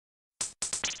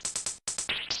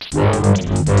Welcome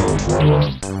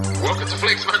to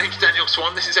Flicks, my name's Daniel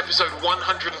Swan. This is episode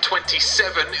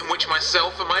 127, in which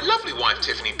myself and my lovely wife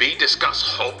Tiffany B discuss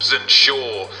Hobbs and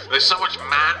Shaw. There's so much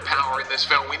manpower in this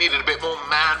film, we needed a bit more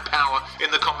manpower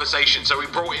in the conversation, so we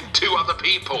brought in two other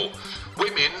people.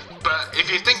 Women, but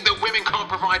if you think that women can't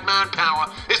provide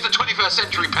manpower, it's the 21st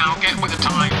century, pal, get with the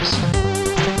times.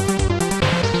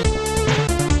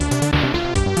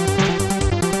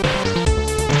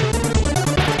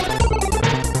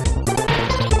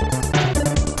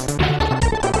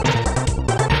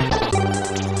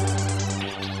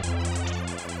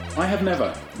 I have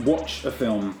never watched a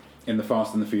film in the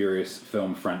Fast and the Furious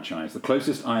film franchise. The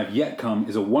closest I have yet come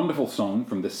is a wonderful song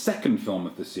from the second film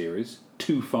of the series,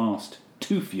 Too Fast,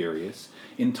 Too Furious,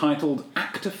 entitled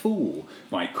Act a Fool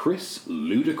by Chris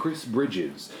Ludacris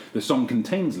Bridges. The song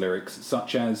contains lyrics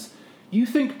such as, "You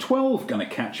think 12 gonna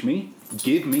catch me?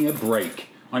 Give me a break.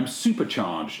 I'm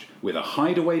supercharged with a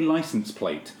hideaway license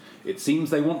plate. It seems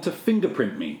they want to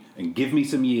fingerprint me and give me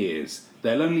some years.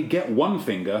 They'll only get one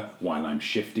finger while I'm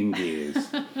shifting gears."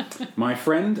 My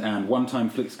friend and one-time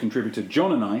Flicks contributor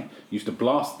John and I used to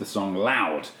blast the song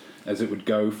loud as it would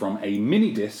go from a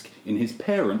mini-disc in his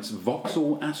parents'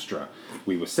 Vauxhall Astra.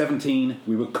 We were 17,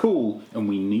 we were cool, and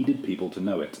we needed people to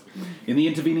know it. In the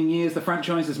intervening years, the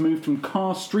franchise has moved from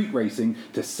car street racing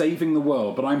to saving the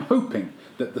world, but I'm hoping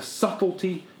that the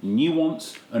subtlety,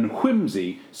 nuance, and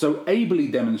whimsy so ably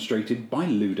demonstrated by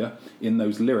Luda in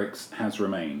those lyrics has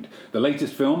remained. The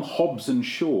latest film, Hobbs and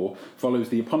Shaw, follows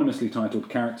the eponymously titled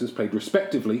characters played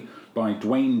respectively by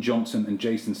Dwayne Johnson and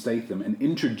Jason Statham and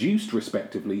introduced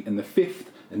respectively in the 5th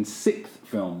and 6th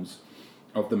films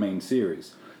of the main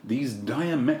series. These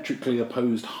diametrically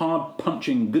opposed,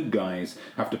 hard-punching good guys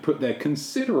have to put their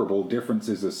considerable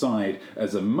differences aside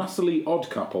as a muscly odd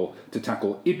couple to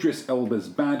tackle Idris Elba's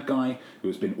bad guy, who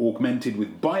has been augmented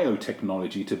with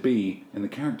biotechnology to be, in the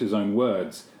character's own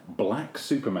words, Black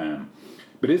Superman.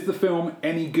 But is the film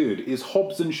any good? Is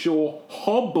Hobbs and Shaw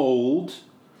hobbled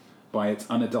by its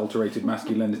unadulterated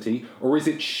masculinity, or is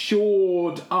it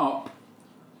shored up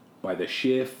by the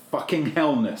sheer fucking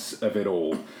hellness of it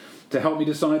all? To help me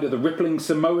decide are the rippling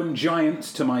Samoan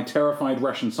giants to my terrified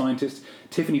Russian scientists,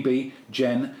 Tiffany B,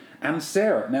 Jen, and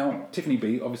Sarah. Now, Tiffany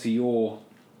B, obviously you're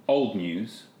old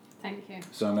news. Thank you.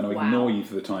 So I'm going to ignore you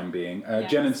for the time being.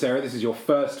 Yes. Jen and Sarah, this is your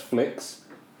first Flicks.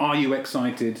 Are you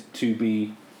excited to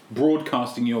be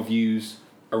broadcasting your views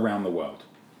around the world?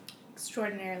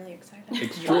 Extraordinarily excited.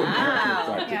 Extraordinarily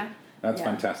excited. Yeah. That's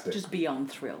fantastic. Just beyond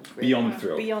thrilled. Really. Beyond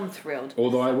thrilled. Beyond thrilled.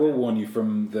 Although I will warn you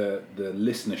from the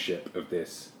listenership of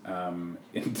this,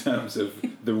 in terms of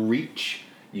the reach,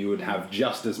 you would have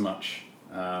just as much.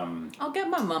 I'll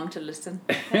get my mum to listen.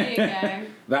 There you go.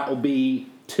 That'll be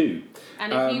 2.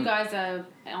 And if you guys are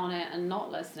on it and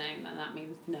not listening, then that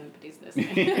means nobody's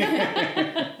listening.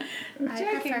 I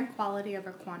prefer quality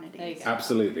over quantity. There you go.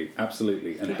 Absolutely,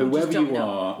 absolutely. And People whoever just don't you know.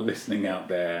 are listening out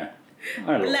there,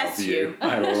 I Bless love you.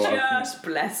 I love you. Just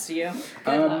bless you.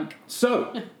 Good luck.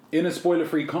 So, in a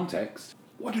spoiler-free context,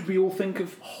 what did we all think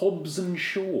of Hobbs and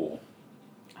Shaw?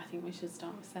 I think we should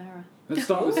start with Sarah. Let's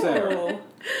start with Sarah.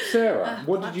 Sarah,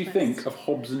 what did you plot think twist. of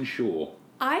Hobbs and Shaw?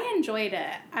 I enjoyed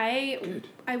it. Good.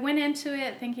 I went into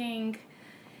it thinking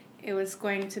it was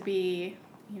going to be,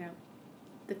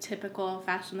 the typical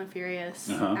Fast and the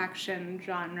Furious action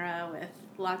genre with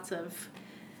lots of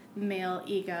male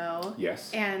ego.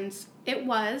 Yes. And it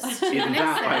was. In and it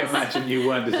that, I says. imagine you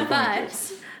weren't disappointed.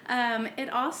 But it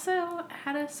also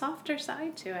had a softer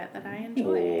side to it that I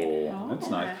enjoyed. Oh, that's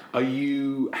nice.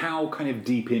 How kind of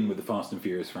deep in with the Fast and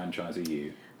Furious franchise are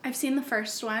you? I've seen the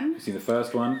first one. You've seen the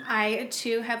first one? I,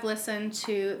 too, have listened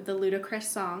to the Ludacris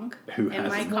song Who in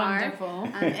my hasn't? car. Wonderful.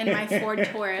 In my Ford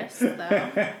Taurus, though,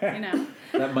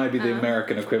 That might be the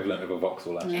American equivalent of a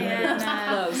Vauxhall Astra. And,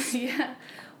 Close. yeah,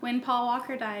 when Paul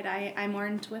Walker died, I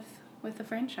mourned with the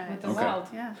franchise. With the Okay. world.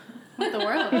 Yeah, with the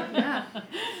world, yeah.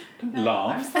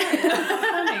 Laugh.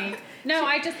 Funny. No,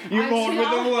 I just... You I was mourned with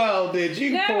the laugh- world, did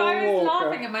you, No, Paul I was Walker?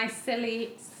 laughing at my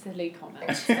silly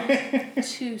comments.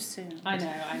 Too soon. I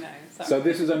know. Sorry. So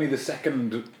this is only the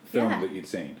second film Yeah. that you'd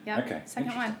seen? Yep, Okay.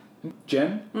 second one.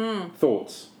 Jen,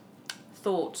 thoughts?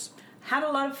 Thoughts. Had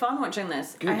a lot of fun watching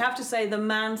this. Good. I have to say, the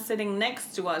man sitting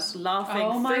next to us laughing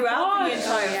Oh my throughout the gosh.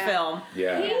 entire Oh, yeah. film.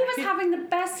 Yeah. He was having the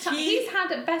best time. He- He's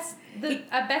had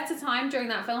a better time during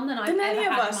that film than I've Than ever any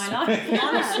of had us. in my life.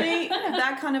 Honestly,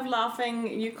 that kind of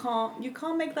laughing, you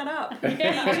can't make that up.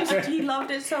 He loved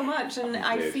it so much, and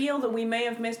I did. feel that we may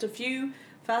have missed a few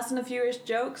Fast and the Furious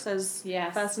jokes as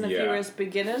Yes. Fast and the Yeah. Furious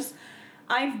beginners.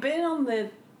 I've been on the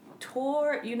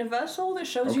tour at Universal that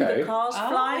shows you Okay. the cars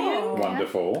flying.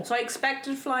 Wonderful. So I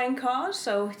expected flying cars,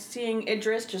 so seeing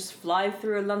Idris just fly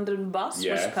through a London bus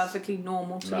Yes. was perfectly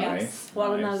normal to me. Nice.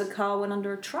 While nice. another car went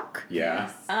under a truck. Yeah.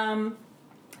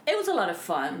 It was a lot of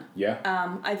fun. Yeah.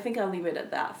 I think I'll leave it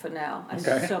at that for now. I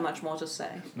Okay. have so much more to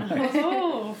say.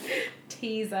 Oh,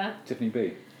 teaser. Tiffany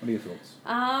B, what are your thoughts?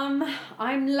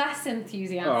 I'm less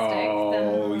enthusiastic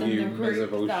Oh, than you the group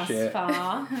miserable thus shit.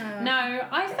 far. No,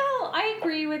 I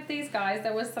agree with these guys.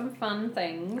 There was some fun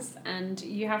things, and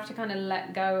you have to kind of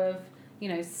let go of,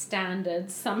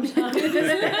 standards sometimes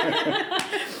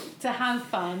to have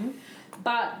fun.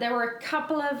 But there were a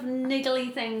couple of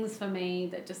niggly things for me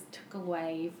that just took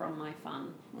away from my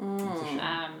fun.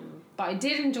 But I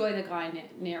did enjoy the guy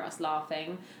near us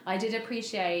laughing. I did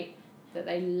appreciate that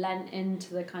they lent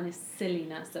into the kind of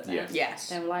silliness of it. Yes. Yes.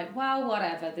 They were like, well,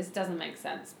 whatever, this doesn't make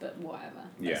sense, but whatever.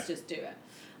 Let's Yeah. just do it.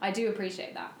 I do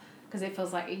appreciate that, because it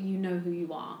feels like you know who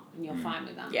you are and you're fine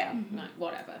with that. Yeah. Like,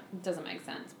 whatever. It doesn't make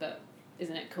sense, but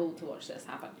isn't it cool to watch this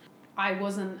happen? I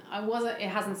wasn't, it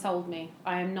hasn't sold me.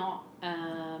 I am not,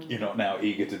 You're not now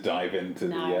eager to dive into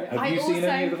No. the... Have I you seen any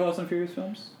also- of the Fast and Furious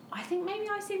films? I think maybe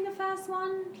I've seen the first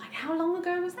one. Like, how long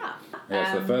ago was that?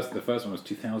 Yes, the first one was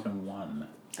 2001.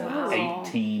 So Wow.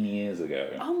 18 years ago.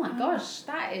 Oh my gosh,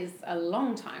 that is a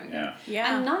long time ago. Yeah.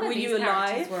 Yeah. And none of Were these you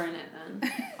characters alive? were in it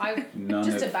then. I None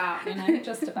just of- about,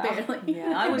 just about. Barely.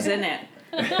 Yeah, I was in it.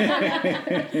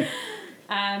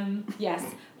 Yes,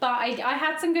 but I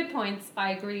had some good points.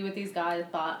 I agree with these guys,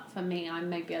 but for me, I'm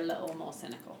maybe a little more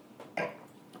cynical.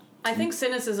 I think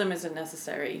cynicism is a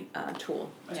necessary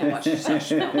tool to Yeah. watch such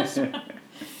films.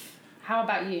 How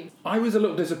about you? I was a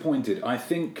little disappointed. I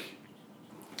think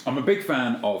I'm a big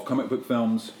fan of comic book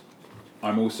films.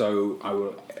 I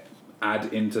will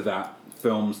add into that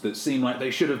films that seem like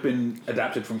they should have been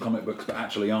adapted from comic books but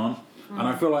actually aren't. And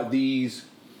I feel like these,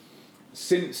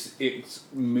 since it's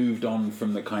moved on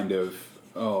from the kind of,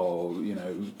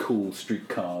 cool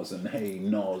streetcars and hey,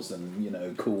 Nos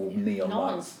and, cool neon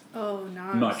lights. Oh,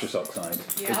 no. Nitrous oxide.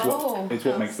 Yeah. It's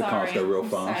what makes the cars go real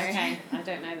fast. Okay, I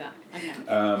don't know that.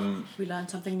 Okay. We learn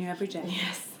something new every day.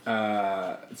 Yes.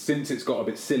 Since it's got a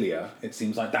bit sillier, it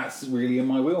seems like that's really in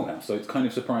my wheelhouse. So it's kind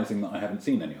of surprising that I haven't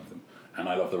seen any of them. And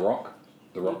I love The Rock.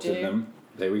 The Rock's in do. them.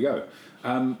 There we go.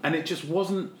 And it just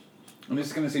wasn't... And this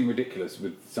is going to seem ridiculous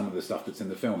with some of the stuff that's in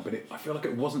the film, but I feel like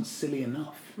it wasn't silly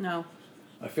enough. No.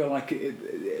 I feel like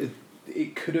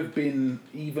it could have been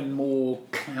even more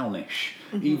clownish,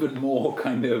 even more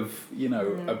kind of,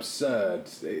 absurd.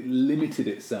 It limited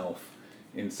itself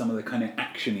in some of the kind of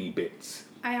action-y bits.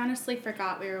 I honestly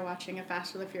forgot we were watching a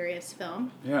Fast and the Furious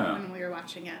film Yeah. when we were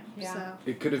watching it. Yeah. So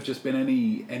It could have just been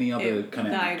any other kind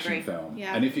of I action agree. film.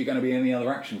 Yeah. And if you're going to be any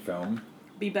other action film,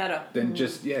 Be better. then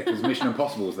because Mission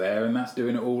Impossible's there and that's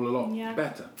doing it all a lot Yeah.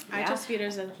 better. I just viewed it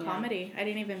as a comedy. I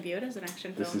didn't even view it as an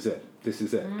action film. This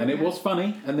is it. And it was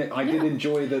funny, and I did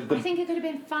enjoy the I think it could have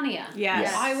been funnier.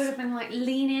 Yes. I would have been like,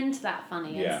 lean into that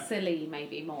funny Yeah. and silly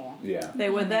maybe more. yeah.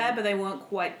 They were there, but they weren't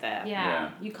quite there.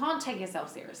 Yeah. You can't take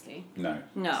yourself seriously. No.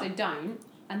 No. So don't,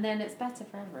 and then it's better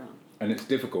for everyone. And it's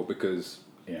difficult because,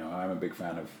 I'm a big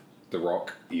fan of The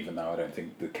Rock, even though I don't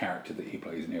think the character that he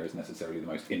plays in here is necessarily the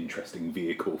most interesting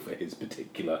vehicle for his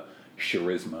particular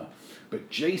charisma. But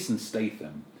Jason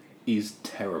Statham is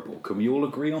terrible. Can we all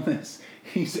agree on this?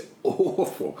 He's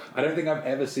awful. I don't think I've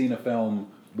ever seen a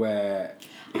film where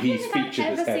he's featured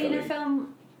I've as ever heavily. seen a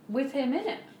film with him in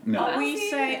it. No. Are Is we he-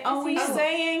 saying is he-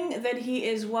 saying that he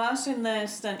is worse in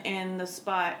this than in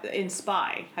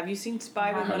Spy? Have you seen Spy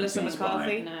I with haven't Melissa seen Spy.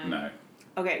 McCarthy? No. No.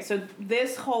 Okay, so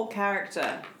this whole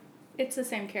character It's the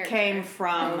same character. came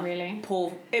from Oh, really?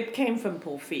 Paul. It came from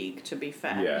Paul Feig, to be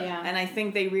fair. Yeah. Yeah. And I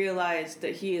think they realized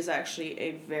that he is actually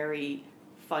a very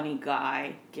funny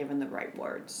guy, given the right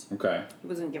words. Okay. He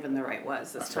wasn't given the right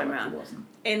words I this felt time like around. he wasn't.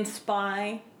 In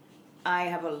Spy, I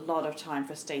have a lot of time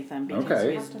for Statham because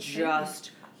Okay. he's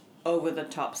just over the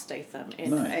top Statham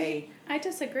in Nice. a I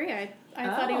disagree. I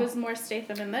thought he was more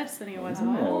Statham in this than he was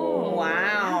in that. Oh.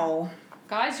 wow.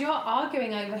 Guys, you're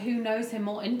arguing over who knows him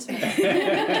more intimately.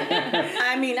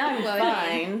 I mean, I'm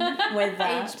fine with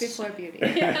that. Age before beauty.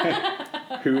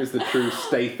 Who is the true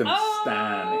Statham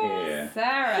stan here?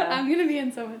 Sarah. I'm going to be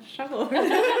in so much trouble.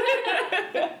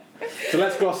 So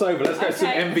let's gloss over. Let's get some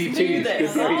Okay, let's MVPs. do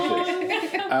this. Good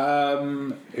gracious.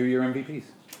 Who are your MVPs?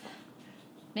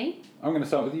 Me? I'm going to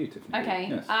start with you, Tiffany. Okay.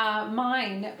 Yes.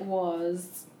 Mine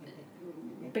was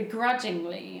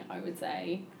begrudgingly, I would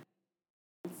say.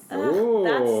 That's the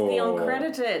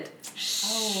uncredited.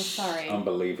 Oh, sorry.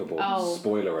 Unbelievable. Oh.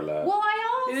 Spoiler alert. Well,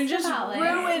 I lost You just about this.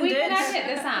 ruined We can it.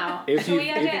 edit this out. If Shall you, we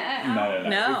edit it out? no.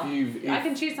 No. I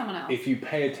can choose someone else. If you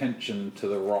pay attention to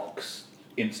The Rock's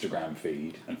Instagram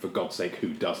feed, and for God's sake, who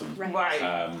doesn't?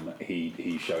 Right.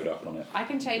 He showed up on it. I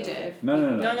can change it. If, No.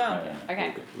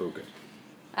 Okay. We're all good.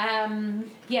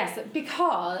 yes,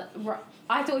 because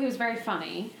I thought he was very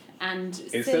funny and It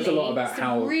silly. says a lot about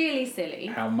how really silly.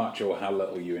 how much or how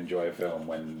little you enjoy a film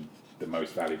when the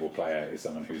most valuable player is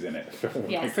someone who's in it for,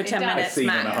 Yes, For it 10 does. minutes a scene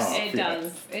and a max. half. It yeah.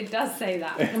 does. It does say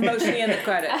that. Mostly in the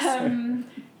credits.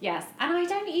 Yes, and I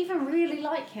don't even really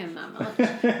like him that much,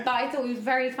 but I thought he was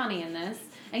very funny in this.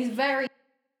 And he's very,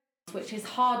 which is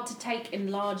hard to take in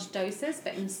large doses,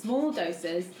 but in small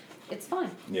doses, it's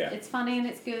fine. Yeah. It's funny and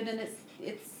it's good and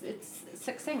it's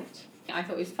succinct. I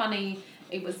thought it was funny.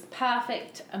 It was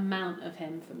perfect amount of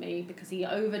him for me because he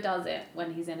overdoes it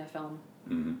when he's in a film.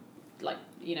 Mm-hmm. Like,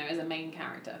 you know, as a main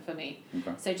character for me.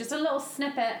 Okay. So just a little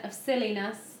snippet of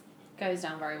silliness goes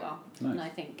down very well. Nice. And I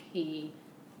think he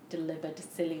delivered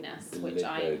silliness, which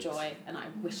I Delivered. enjoy, and I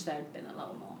wish there had been a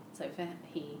little more. So for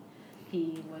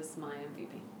he was my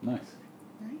MVP. Nice.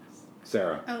 Nice.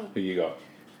 Sarah, Oh. who you got?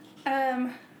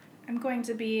 I'm going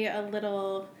to be a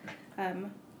little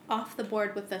off the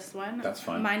board with this one. That's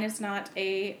fine. Mine is not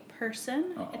a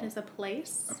person. Uh-oh. It is a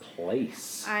place. A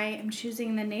place. I am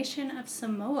choosing the nation of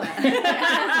Samoa as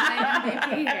my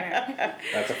MVP here.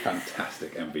 That's a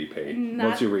fantastic MVP. Not-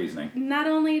 What's your reasoning? Not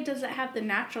only does it have the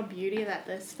natural beauty that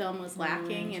this film was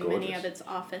lacking in many gorgeous. of its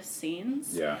office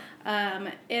scenes, Yeah.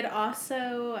 it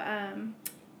also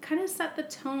kind of set the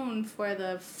tone for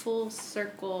the full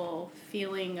circle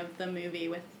feeling of the movie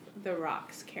with The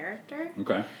Rock's character.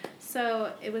 Okay.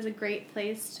 So it was a great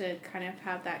place to kind of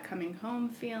have that coming home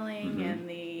feeling Mhm. and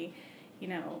the, you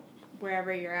know,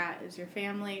 wherever you're at is your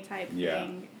family type Yeah.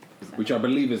 thing. So- Which I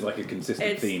believe is like a consistent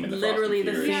It's theme in the literally Fast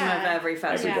the and theme Furious. Yeah. of every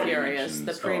Fast and Everybody Furious. mentions,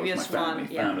 The "Oh, it's previous my family,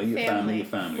 one, yeah. family, your family, your Family.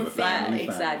 family, your We're family, family.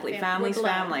 your Exactly. Yeah, Family's we're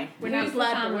blood. family. We're Who's not the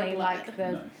blood, but family, we're like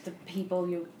blood. Nice. the people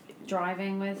you're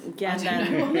driving with? And I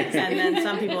don't know. then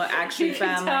some people are actually You can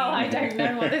family. tell I don't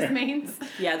know what this means.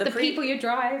 Yeah, The people you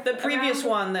drive. The previous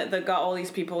around. one that got all these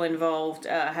people involved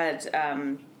had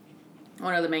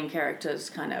one of the main characters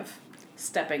kind of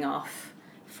stepping off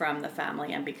from the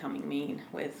family and becoming mean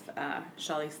with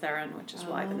Charlize Theron, which is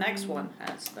why the next one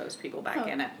has those people back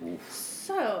in it.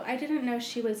 So, I didn't know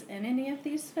she was in any of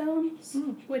these films,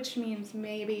 which means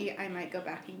maybe I might go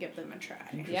back and give them a try.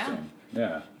 Interesting.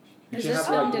 Yeah. Did Is you this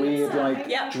have like one- weird, like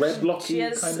Yeah. dreadlocky She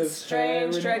has kind of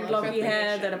strange hair in it? dreadlocky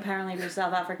hair that apparently to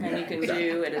South African Yeah, you can exactly.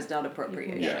 do. It is not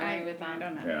appropriation. Yeah. I with I that.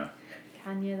 don't know. Yeah.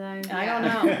 Can you though? I don't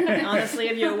know. Honestly,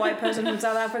 if you're a white person from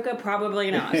South Africa,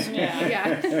 probably not.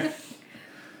 Yeah.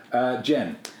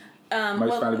 Jen,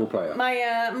 most valuable player. My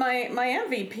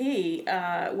MVP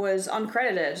was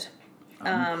uncredited.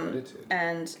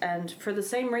 Uncredited. And for the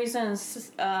same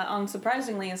reasons,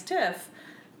 unsurprisingly as Tiff,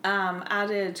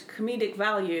 added comedic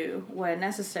value where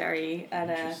necessary at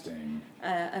Interesting.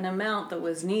 an amount that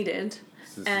was needed,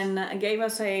 This is- and gave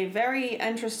us a very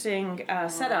interesting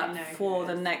setup know for who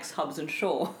the next Hobbs and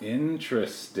Shaw.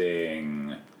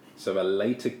 Interesting. So a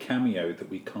later cameo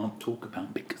that we can't talk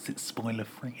about because it's spoiler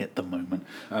free at the moment.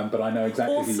 But I know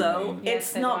exactly who you Also, mean. Yes,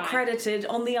 it's so not do I. credited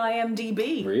on the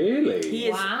IMDb. Really? He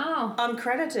is Wow.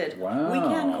 uncredited. Wow. We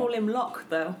can call him Locke,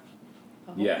 though.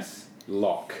 Yes.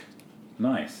 Locke.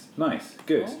 Nice.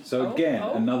 Good. So again,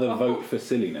 another vote for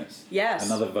silliness. Yes.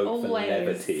 Another vote for Always.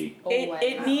 levity.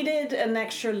 It needed an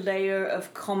extra layer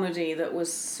of comedy that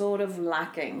was sort of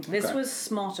lacking. This Okay. was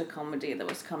smarter comedy that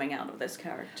was coming out of this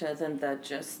character than the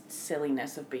just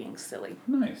silliness of being silly.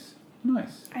 Nice.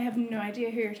 I have no idea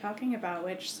who you're talking about,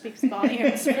 which speaks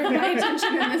volumes for my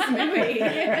attention in this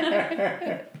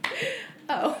movie.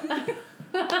 Oh,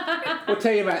 We'll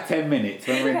tell you about 10 minutes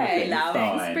when we're in the Okay, thing. love. It's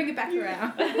let's fine. bring it back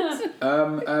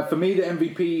around. For me, the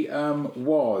MVP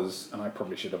was, and I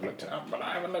probably should have looked it up, but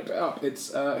I haven't looked it up.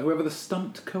 It's whoever the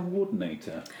stunt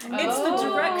coordinator. It's the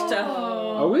director.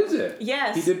 Oh, is it?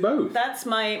 Yes. He did both. That's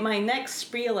my next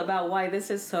spiel about why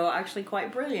this is so actually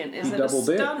quite brilliant. Is He that a double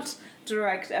dipped. stunt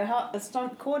director, a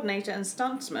stunt coordinator and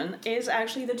stuntsman is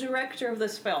actually the director of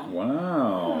this film.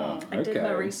 Wow. I okay. did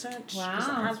my research because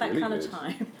I Wow. have that That's really kind of good.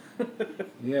 time.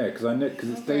 Yeah, because I know because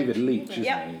it's David Leitch, isn't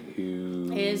Yep. he?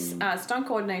 Who Is a stunt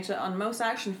coordinator on most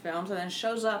action films and then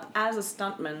shows up as a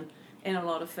stuntman in a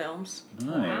lot of films.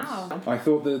 Nice. Wow. I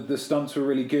thought the stunts were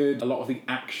really good. A lot of the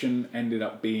action ended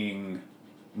up being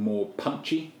more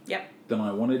punchy Yep. than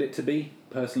I wanted it to be,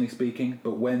 personally speaking.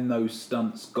 But when those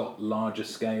stunts got larger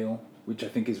scale, which I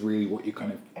think is really what you're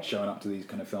kind of showing up to these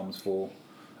kind of films for,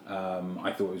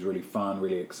 I thought it was really fun,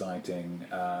 really exciting.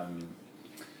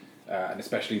 and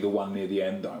especially the one near the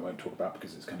end that I won't talk about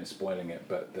because it's kind of spoiling it,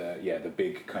 but the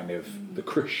big kind of the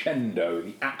crescendo,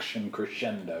 the action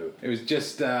crescendo. It was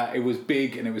just it was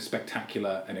big and it was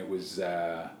spectacular and it was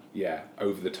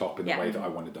over the top in the way that I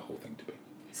wanted the whole thing to be.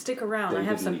 Stick around. I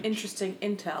have some interesting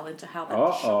intel into how that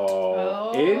was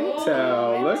shot.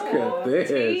 Intel! Look at this.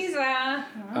 Teaser.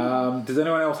 Does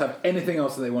anyone else have anything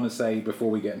else that they want to say before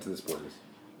we get into the spoilers?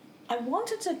 I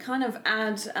wanted to kind of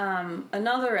add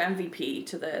another MVP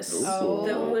to this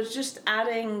that was just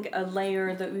adding a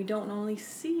layer that we don't normally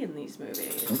see in these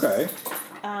movies. Okay.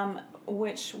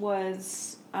 Which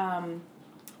was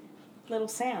Little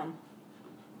Sam.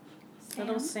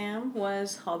 Little Sam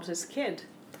was Hobbs's kid.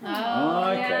 Okay.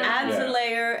 Adds a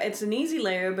layer. It's an easy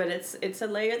layer, but it's a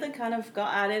layer that kind of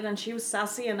got added, and she was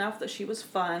sassy enough that she was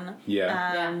fun.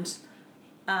 Yeah. And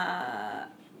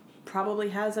probably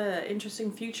has an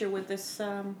interesting future with this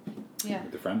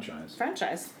With the franchise.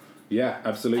 Yeah,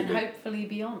 absolutely. And hopefully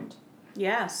beyond.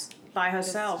 Yes, by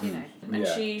herself. Just, And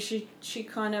she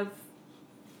kind of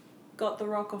got the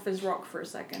rock off his rock for a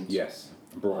second. Yes.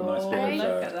 Brought a nice bit look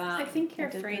of... at that. I think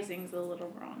your phrasing's a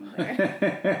little wrong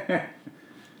there.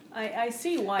 I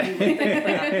see why you would think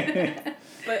that.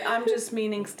 But I'm just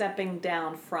meaning stepping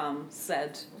down from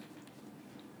said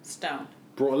stone.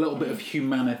 Brought a little bit of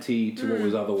humanity to what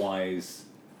was otherwise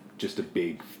just a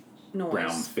big Noise.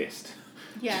 brown fist.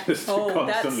 Yeah. Just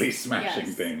constantly smashing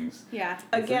yes. things. Yeah.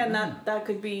 Again, that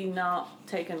could be not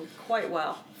taken quite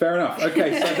well. Fair enough.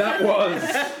 Okay, so that was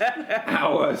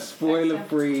our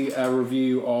spoiler-free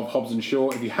review of Hobbs and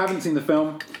Shaw. If you haven't seen the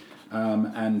film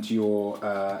and you're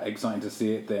excited to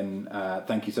see it, then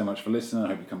thank you so much for listening. I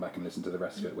hope you come back and listen to the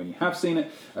rest of it when you have seen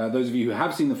it. Those of you who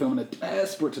have seen the film and are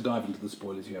desperate to dive into the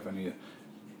spoilers, you have only a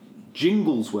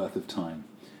jingle's worth of time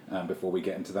before we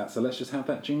get into that. So let's just have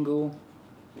that jingle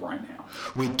right now.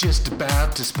 We're just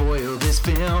about to spoil this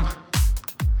film,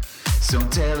 so I'm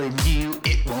telling you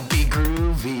it won't be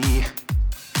groovy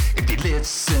if you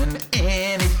listen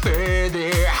any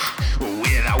further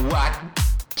without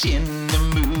watching the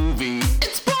movie.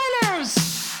 It's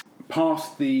spoilers!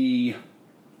 Past the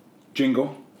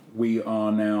jingle, we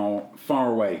are now far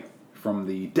away from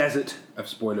the desert of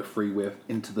spoiler-free. We're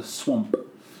into the swamp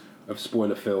of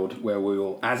spoiler-filled, where we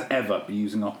will, as ever, be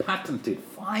using our patented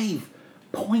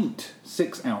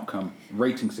 5.6 outcome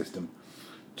rating system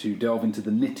to delve into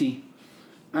the nitty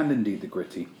and indeed the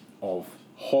gritty of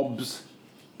Hobbs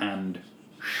and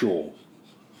Shaw.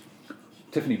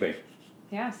 Tiffany B.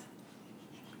 Yes.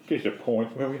 Give us a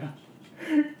point, will you?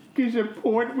 Give us a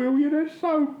point, will you? They're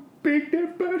so big they're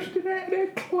bursting out of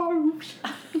their clothes.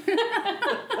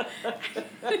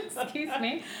 Excuse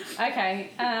me. Okay.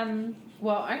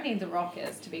 Well, only The Rock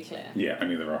is, to be clear. Yeah,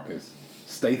 only The Rock is.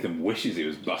 Statham wishes he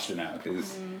was busting out of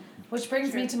his... Which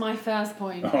brings me to my first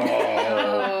point. Too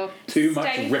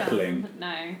much Statham. rippling.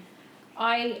 No.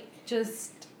 I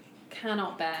just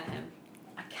cannot bear him.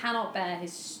 I cannot bear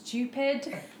his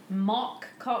stupid mock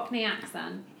Cockney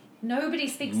accent. Nobody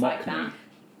speaks like that.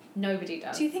 Nobody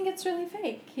does. Do you think it's really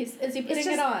fake? Is he putting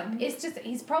it on? It's just,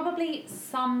 he's probably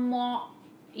somewhat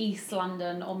East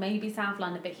London or maybe South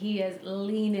London, but he is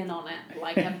leaning on it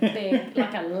like a big,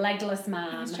 like a legless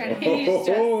man. He's trying to He's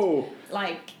just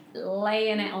like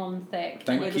laying it on thick.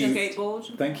 Thank With you. a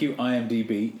skateboard. Thank you,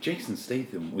 IMDb. Jason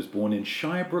Statham was born in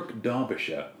Shirebrook,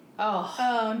 Derbyshire.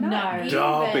 Oh, not no. even.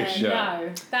 Derbyshire.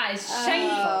 No, that is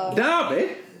shameful.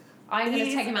 Derby? I'm going to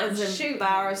He's take him out and as shoot him.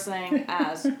 embarrassing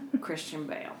as Christian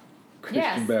Bale. Christian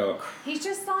Yes. Bale. He's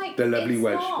just like... The lovely it's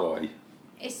Welsh not- boy.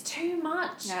 It's too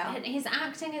much. Yeah. His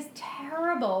acting is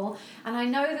terrible. And I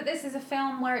know that this is a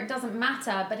film where it doesn't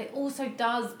matter, but it also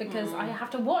does because I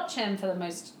have to watch him for the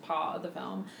most part of the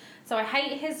film. So I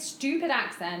hate his stupid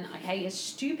accent, I hate his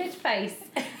stupid face,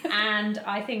 and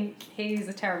I think he's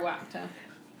a terrible actor.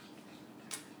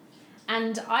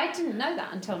 And I didn't know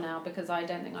that until now because I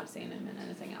don't think I've seen him in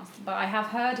anything else. But I have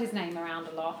heard his name around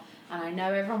a lot, and I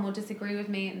know everyone will disagree with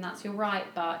me, and that's your right,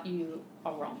 but you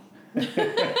are wrong.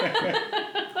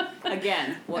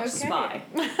 Again, watch Okay. Spy.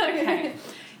 Okay.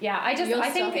 Yeah, I You'll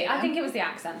think stop it, I think it was the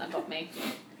accent that got me.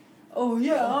 Oh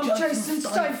yeah, I'm Jason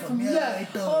Statham. Yeah.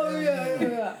 Oh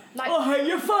yeah. Like, I hate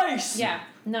your face! yeah,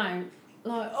 no.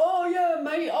 Like, oh yeah,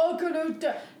 mate, I'm gonna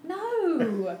do...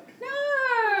 No!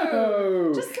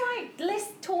 No. Just like,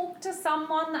 let's talk to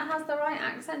someone that has the right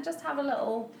accent. Just have a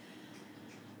little...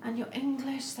 And you're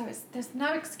English, so there's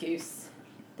no excuse.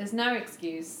 There's no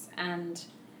excuse. And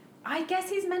I guess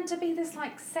he's meant to be this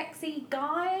like sexy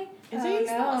guy. Is Oh, he?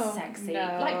 He's not no. sexy. No.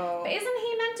 Like, but isn't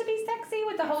he meant to be sexy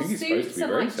with the whole think he's supposed to suits be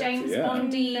and very like sexy, James yeah.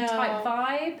 Bondy No. type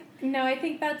vibe? No, I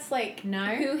think that's like No?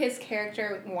 who his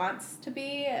character wants to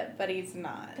be, but he's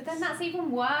not. But then that's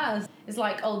even worse. It's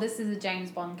like, oh, this is a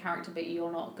James Bond character, but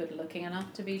you're not good looking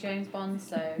enough to be James Bond,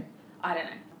 so I don't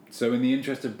know. So in the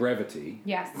interest of brevity,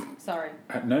 Yes, sorry.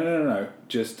 no.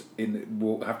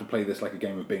 We'll have to play this like a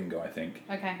game of bingo, I think,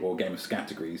 Okay. or a game of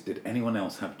categories. Did anyone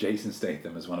else have Jason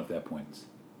Statham as one of their points?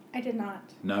 I did not.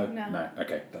 No. No.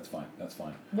 Okay, that's fine.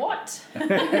 What?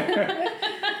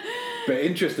 But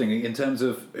interestingly, in terms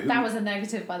of who, That was a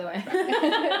negative, by the way.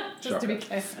 Just to be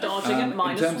clear. Starting at in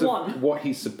minus terms 1. of what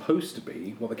he's supposed to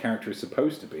be, what the character is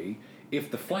supposed to be, if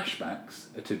the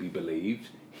flashbacks are to be believed,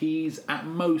 he's at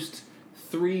most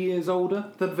 3 years older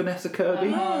than Vanessa Kirby,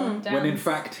 when in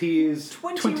fact he is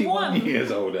 21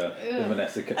 years older than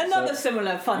Vanessa Kirby. Another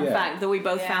similar fun yeah. fact that we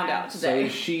both found out So today.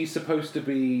 is she supposed to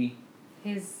be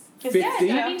His 50?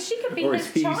 I mean, she could be or his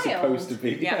is he child. supposed to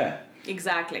be? Yeah.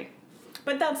 Exactly.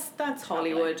 But that's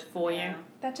Hollywood for you.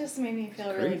 That just made me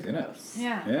feel Crazy, really isn't it? gross.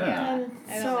 Yeah. Yeah. And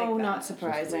I don't so like that. not Just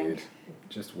surprising. weird.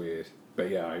 Just weird. But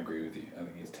yeah, I agree with you. I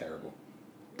think he's terrible.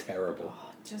 Terrible.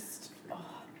 Oh, just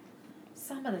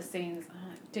some of the scenes, I'm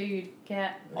like, dude,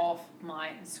 get off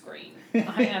my screen.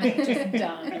 I am just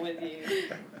done with you.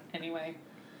 Anyway,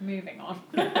 moving on.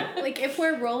 Like if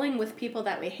we're rolling with people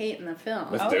that we hate in the film,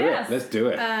 Let's Oh, do yes. it. Let's do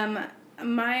it.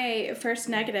 my first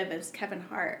negative is Kevin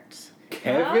Hart.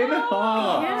 Kevin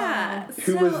Hart. Yeah.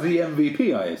 Who so- was the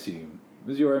MVP, I assume?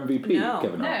 Was your MVP No.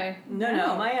 Kevin Hart?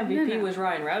 No, my MVP No. was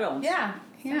Ryan Reynolds. Yeah.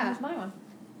 Yeah. That's my one.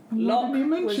 Locke Why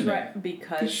didn't you was mention right it?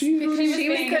 because She was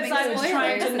because I was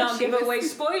trying to spoilers, not and give she was- away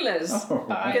spoilers. Oh,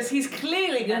 right. Because he's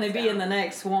clearly going to be in the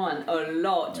next one a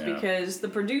lot Yeah. because the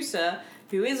producer,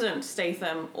 who isn't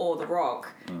Statham or The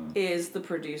Rock, is the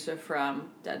producer from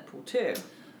Deadpool 2.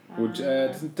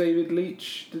 Didn't David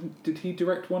Leitch, did he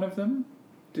direct one of them?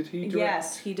 Did he direct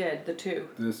Yes, he did, the 2.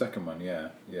 the second one? Yeah.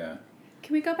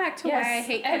 Can we go back to Yes. why I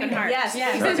hate Kevin Hart? Yes,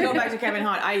 let's go back to Kevin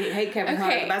Hart. I hate Kevin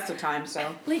Hart at Okay. the best of times,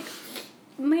 so. Like,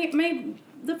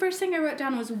 the first thing I wrote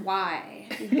down was why.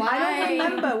 Why? I don't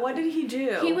remember. What did he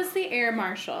do? He was the air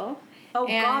marshal. Oh,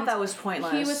 and God, that was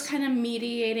pointless. He was kind of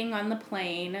mediating on the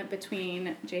plane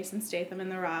between Jason Statham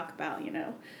and The Rock about,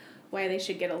 why they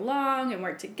should get along and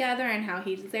work together and how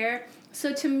he's there.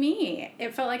 So to me,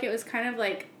 it felt like it was kind of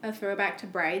like a throwback to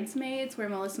Bridesmaids where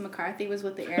Melissa McCarthy was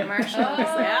with the air marshal. Oh,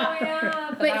 yeah.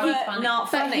 But that was funny. not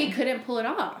But funny. he couldn't pull it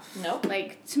off. Nope.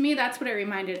 Like, to me, that's what it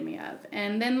reminded me of.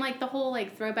 And then, the whole,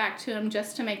 throwback to him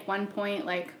just to make one point,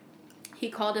 he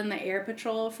called in the air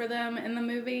patrol for them in the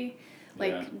movie.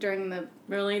 Yeah. During the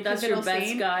Really? That's your pivotal best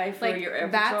scene. guy for your air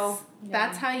patrol?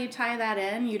 That's how you tie that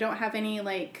in. You don't have any,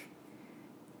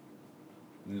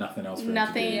 Nothing else for him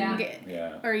nothing, to do. Yeah.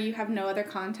 Yeah. or you have no other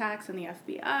contacts in the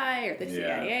FBI or the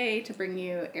Yeah. CIA to bring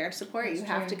you air support. That's you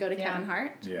have true. to go to Yeah. Kevin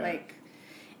Hart. Yeah.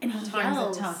 And he Times are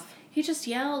yells. tough. He just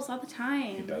yells all the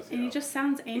time. He does And he yell. just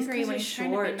sounds angry 'cause when he's he's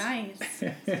trying to short.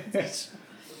 be nice.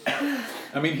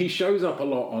 I mean, he shows up a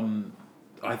lot on.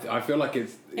 I feel like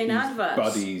it's In he's adverts.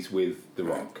 buddies with The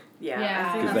Rock. Yeah, Yeah,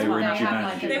 I think Because that's they were in what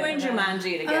have, Jumanji. They were in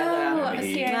Jumanji together. Oh,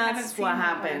 he- see, I haven't That's seen what that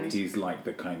happened. one. He's like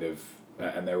the kind of,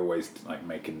 and they're always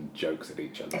making jokes at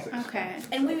each other. Okay.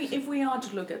 And if we are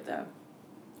to look at them,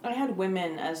 I had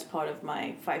women as part of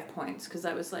my 5 points because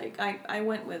I was like, I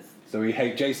went with. So we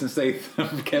hate Jason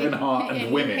Statham, Kevin Hart, And and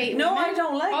you women. hate- No, Women? I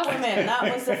don't like Oh. women. That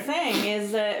was the thing.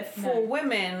 Is that for No.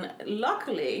 women,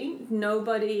 luckily,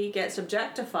 nobody gets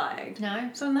objectified. No.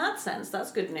 So in that sense,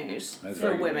 that's good news That's for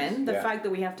very good women. news, The yeah. fact that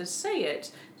we have to say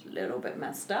it is a little bit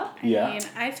messed up. Yeah.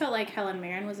 I felt like Helen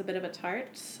Mirren was a bit of a tart,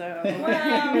 so.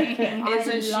 Well,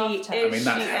 isn't she? loved her. I Is mean, she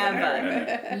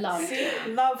that's ever? Loved it.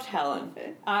 Loved Helen.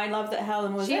 I love that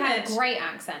Helen was She in had it. a great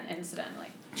accent, incidentally.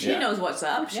 She Yeah. knows what's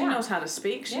up. She Yeah. knows how to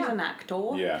speak. She's Yeah. an actor.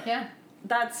 Yeah. Yeah.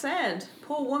 That said,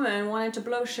 poor woman wanted to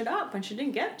blow shit up and she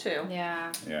didn't get to.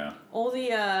 Yeah. Yeah. All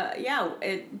the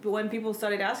when people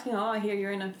started asking, "Oh, I hear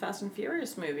you're in a Fast and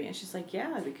Furious movie," and she's like,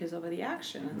 "Yeah, because of the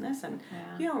action and this, and Yeah.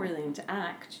 you don't really need to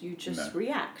act. You just No.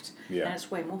 react, Yeah. and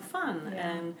it's way more fun."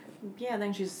 Yeah. And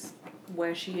then she's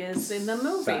where she is in the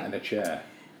movie. Sat in a chair.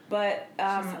 But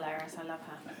She's hilarious. I love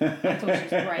her. I thought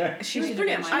she was great. she was should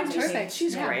brilliant. have been my She's MVP.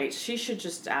 She's Yeah. great. She should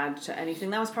just add to anything.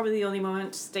 That was probably the only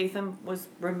moment Statham was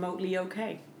remotely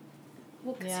okay.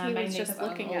 Well, because Yeah, he mainly was just 'cause I'm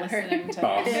looking at her. listening to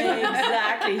Boss.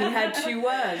 Exactly. He had 2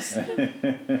 words.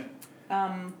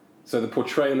 So the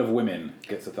portrayal of women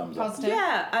gets a thumbs up. Positive.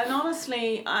 Yeah, and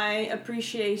honestly, I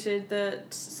appreciated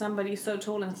that somebody so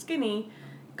tall and skinny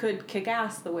could kick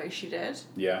ass the way she did.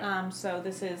 Yeah. So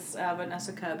this is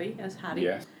Vanessa Kirby as Hattie.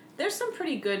 Yes. There's some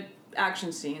pretty good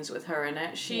action scenes with her in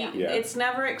it. Yeah. It's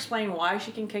never explained why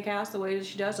she can kick ass the way that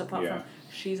she does, apart from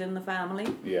she's in the family.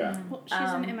 Yeah. Well, she's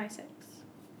in MI6.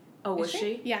 Oh, was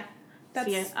she? Yeah. That's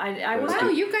See, I was. wow,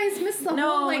 you guys missed the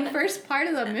whole like first part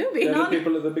of the movie. They're the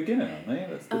people at the beginning, aren't they?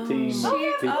 That's the team. People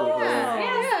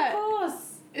Yes, of course.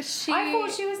 She, I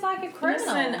thought she was like a criminal.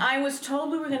 Listen, I was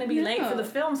told we were going to be late for the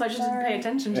film, so I just didn't pay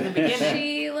attention to the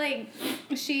beginning.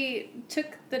 she took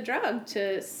the drug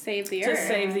to save the To earth.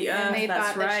 save the and they Earth, that's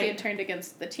thought that she right. had turned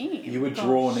against the team. You were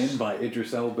drawn in by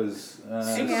Idris Elba's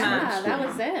Superman. Yeah, that smoke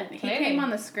was screen. it. He Clearly. came on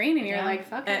the screen and you're Yeah. like,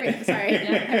 fuck everything. Sorry,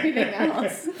 everything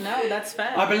else. No, that's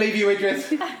fair. I believe you, Idris.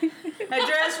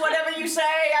 Address whatever you say,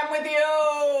 I'm with you.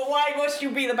 Why must you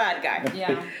be the bad guy?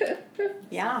 Yeah.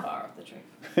 Yeah. Far off the truth.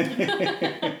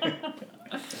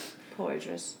 Poor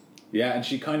Idris. Yeah, and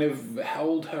she kind of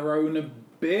held her own a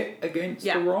bit against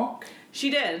Yeah. The Rock. She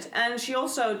did, and she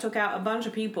also took out a bunch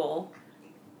of people,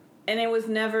 and it was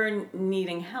never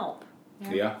needing help.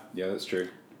 Yeah, that's true.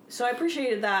 So I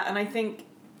appreciated that, and I think,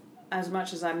 as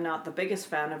much as I'm not the biggest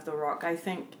fan of The Rock, I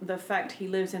think the fact he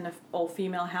lives in an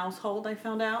all-female household, I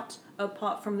found out,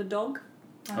 apart from the dog.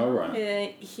 All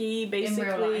right. He In real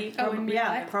basically, life. Oh, in real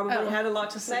life? probably Oh. had a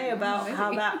lot to say about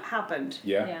how that happened.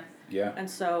 Yeah. And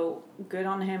so, good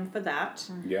on him for that.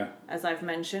 Yeah. As I've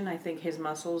mentioned, I think his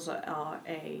muscles are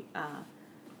a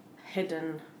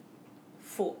hidden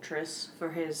fortress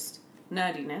for his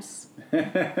nerdiness,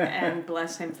 and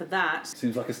bless him for that.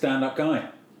 Seems like a stand-up guy.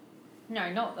 No,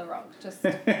 not The Rock. Just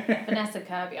Vanessa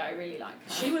Kirby. I really like her.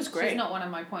 She was great. She's not one of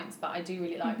my points, but I do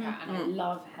really like her, and I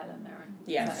love Helen Mirren.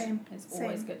 Yes. So Same. it's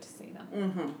always Same. good to see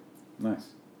them.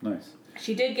 Nice.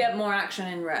 She did get more action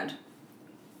in Red.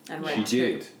 And Red She 2.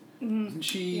 did. Didn't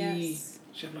she? Yes.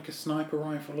 She had like a sniper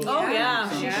rifle. Or Oh, yeah.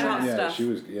 something? She shot yeah, stuff. she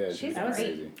was. Yeah, she She's was great.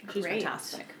 crazy. She's Great.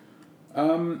 fantastic.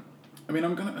 I mean, I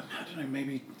don't know,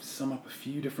 maybe sum up a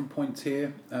few different points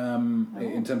here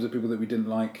in terms of people that we didn't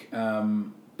like.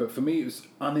 But for me, it was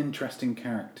uninteresting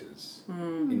characters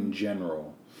in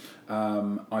general.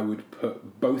 I would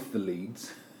put both the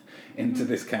leads into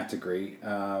this category.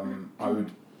 I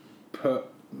would put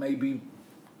maybe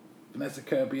Vanessa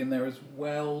Kirby in there as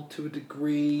well to a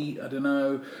degree. I don't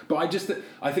know, but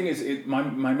I think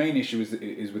my main issue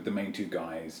is with the main two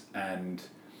guys, and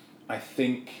I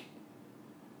think.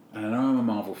 And I know I'm a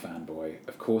Marvel fanboy.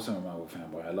 Of course I'm a Marvel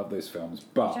fanboy. I love those films.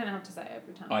 But You don't have to say it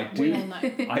every time. I We do all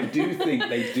know. I do think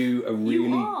they do a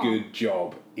really are. good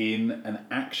job in an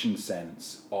action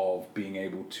sense of being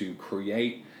able to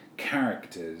create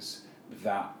characters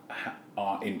that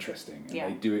are interesting. And Yeah.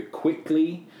 they do it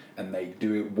quickly, and they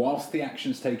do it whilst the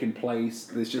action's taking place.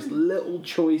 There's just little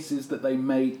choices that they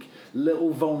make,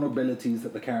 little vulnerabilities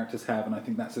that the characters have, and I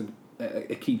think that's a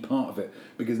key part of it,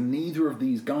 because neither of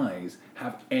these guys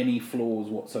have any flaws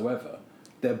whatsoever.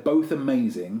 They're both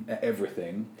amazing at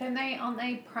everything. Aren't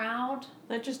they proud?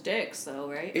 They're just dicks,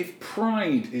 though, right? If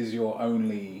pride is your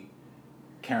only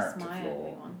character That's my only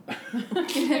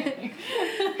flaw, one.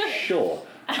 sure.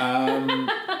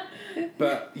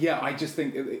 But yeah, I just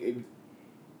think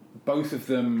both of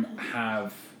them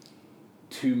have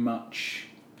too much.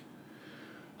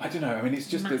 I don't know. I mean, it's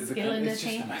just it's just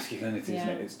Masculinity. the masculinity, isn't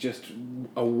Yeah. it? It's just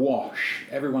a wash.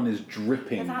 Everyone is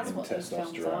dripping But that's in what those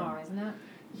films testosterone. are, isn't it?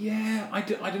 Yeah, I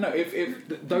don't know. If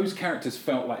those characters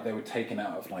felt like they were taken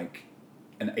out of like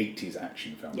an 80s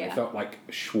action film. Yeah. They felt like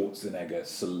Schwarzenegger,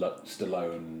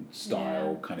 Stallone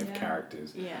style kind of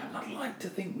characters. Yeah. I'd like to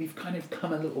think we've kind of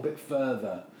come a little bit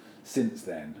further since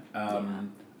then.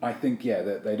 I think,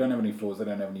 that they don't have any flaws, they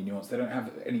don't have any nuance, they don't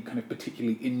have any kind of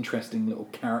particularly interesting little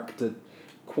character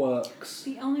quirks.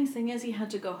 The only thing is he had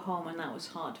to go home, and that was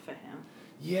hard for him.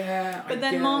 Yeah, But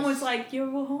then Mom was like, "You're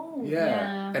home."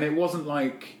 Yeah. And it wasn't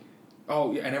like,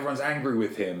 and everyone's angry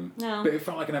with him. No. But it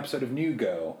felt like an episode of New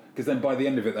Girl, because then by the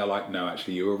end of it, they're like, no,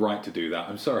 actually, you were right to do that.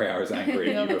 I'm sorry I was angry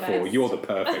at You're you the before. best. You're the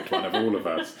perfect one of all of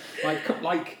us.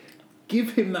 Like,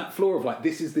 give him that flaw of, like,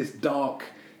 this is this dark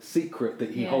secret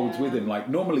that he holds with him. Like,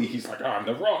 normally he's like, I'm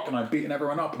the Rock, and I've beaten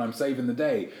everyone up, and I'm saving the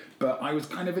day. But I was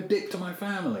kind of a dick to my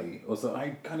family. Or so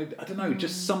I don't know,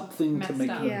 just something to Messed make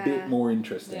up. him a bit more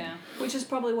interesting. Yeah. Which is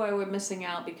probably why we're missing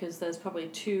out, because there's probably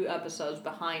 2 episodes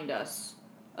behind us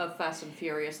of Fast and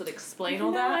Furious that explain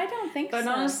all that. I don't think But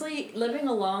so. honestly, Living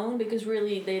Alone, because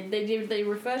really they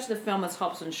refer to the film as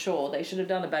Hobbs and Shaw. They should have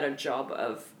done a better job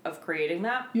of creating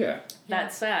that. Yeah.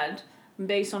 That said,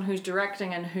 based on who's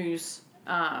directing and who's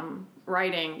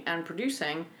writing and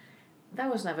producing,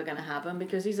 that was never going to happen,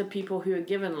 because these are people who are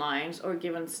given lines or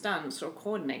given stunts or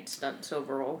coordinate stunts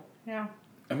overall. Yeah.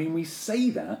 I mean, we say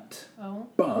that, Oh.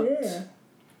 but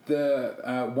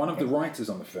the one of the writers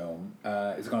on the film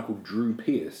is a guy called Drew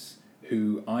Pearce,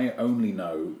 who I only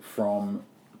know from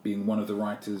being one of the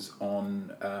writers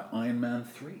on Iron Man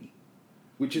 3,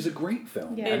 which is a great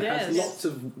film. Yeah. And It has is. lots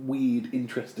of weird,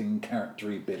 interesting,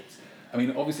 charactery bits. I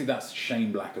mean, obviously that's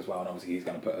Shane Black as well, and obviously he's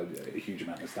going to put a huge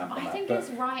amount of stamp on I that. think but it's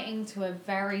writing to a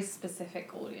very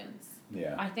specific audience.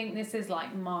 yeah. I think this is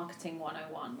like marketing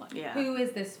 101. Like, Yeah. who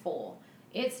is this for?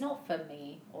 It's not for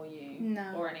me or you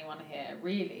No. or anyone here,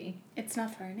 really. It's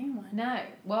not for anyone. No.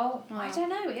 Well, I Oh. don't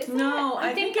know. Is No, it?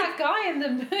 I I think think that guy in the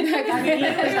I mean, he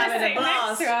was having a sitting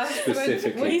blast. next to us was-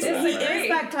 Specifically was He's for just that, the, right? it is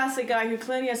that classic guy who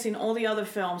clearly has seen all the other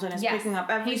films and is Yes. picking up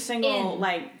every He's single in.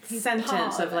 like He's sentence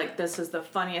part of of like it. this is the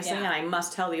funniest thing, Yeah. and I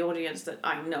must tell the audience that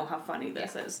I know how funny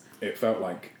this Yeah. is. It felt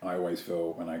like I always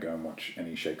feel when I go and watch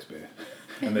any Shakespeare,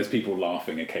 and there's people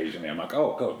laughing occasionally. I'm like,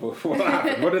 oh god, what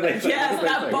happened? What did they say? Yes, What did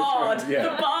they that say? bard, Yeah.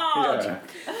 the bard. Yeah.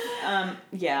 Yeah.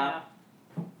 Yeah.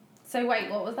 So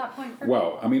wait, what was that point for?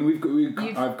 Well, I mean,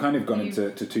 You've- I've kind of gone you've-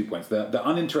 into 2 points. The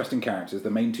uninteresting characters,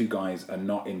 the main two guys, are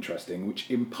not interesting, which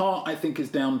in part I think is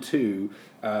down to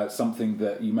something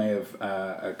that you may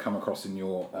have come across in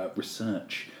your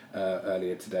research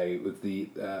earlier today. With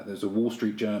there's a Wall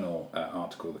Street Journal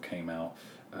article that came out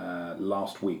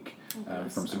last week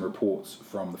from some reports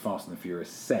from the Fast and the Furious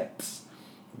sets,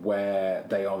 where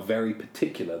they are very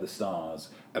particular, the stars,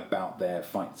 about their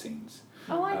fight scenes.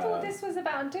 Oh, I thought this was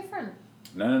about a different.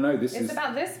 No. This It's is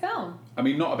about this film. I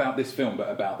mean, not about this film, but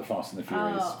about the Fast and the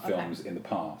Furious Oh, okay. films in the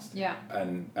past. Yeah.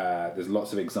 And there's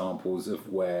lots of examples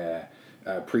of where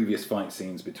previous fight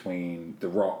scenes between The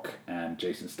Rock and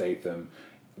Jason Statham,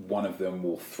 one of them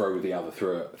will throw the other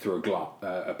through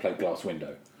a plate glass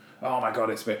window. Oh my god,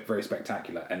 it's very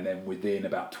spectacular. And then within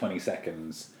about 20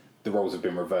 seconds, the roles have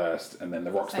been reversed, and then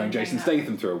The Rock's Same throwing thing Jason happened.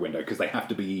 Statham through a window because they have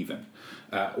to be even.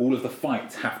 All of the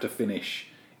fights have to finish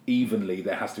evenly.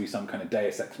 There has to be some kind of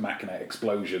Deus Ex Machina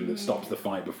explosion that stops the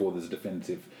fight before there's a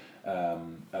definitive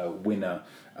winner.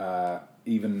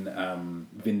 Even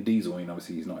Vin Diesel, I mean,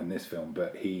 obviously he's not in this film,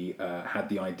 but he had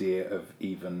the idea of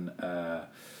even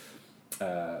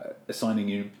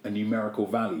assigning a numerical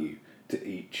value to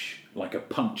each. Like a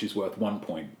punch is worth 1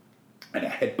 point, and a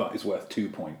headbutt is worth 2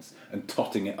 points, and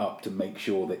totting it up to make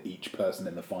sure that each person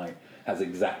in the fight has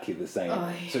exactly the same.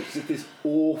 So it's just this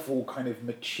awful kind of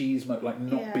machismo, like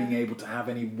not Yeah. being able to have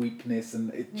any weakness,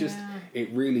 and it just Yeah.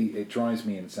 it drives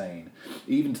me insane.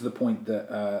 Even to the point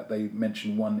that they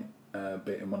mentioned one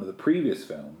bit in one of the previous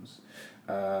films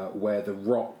where The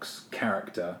Rock's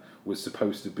character was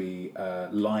supposed to be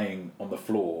lying on the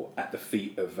floor at the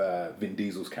feet of Vin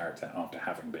Diesel's character after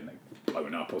having been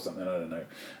blown up or something, I don't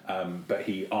know. But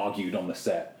he argued on the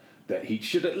set that he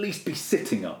should at least be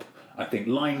sitting up. I think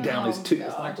lying down is too...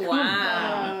 It's like, come on.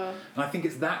 Wow. And I think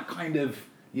it's that kind of,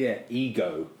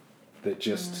 ego that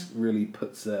just really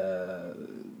puts a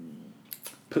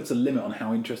limit on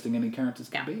how interesting any characters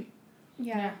can be.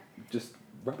 Yeah. Just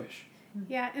rubbish.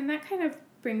 Yeah, and that kind of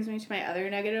brings me to my other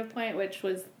negative point, which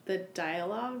was the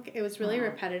dialogue. It was really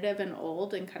repetitive and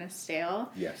old and kind of stale.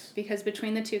 Yes. Because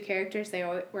between the two characters, they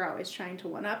were always trying to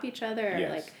one-up each other.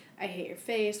 Yes. Like, I hate your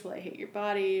face, well, I hate your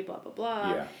body, blah, blah,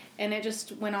 blah. Yeah. And it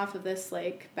just went off of this,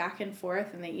 like, back and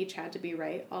forth, and they each had to be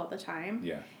right all the time.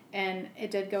 Yeah. And it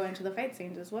did go into the fight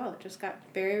scenes as well. It just got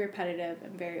very repetitive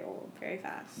and very old, very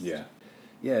fast. Yeah.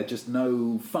 Yeah, just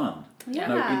no fun.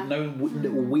 Yeah. No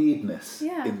little weirdness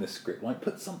Yeah. in the script. Like,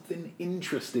 put something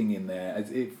interesting in there. As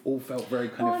it all felt very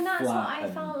kind Well, of and that's flat. what I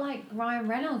and- felt like Ryan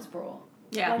Reynolds brought.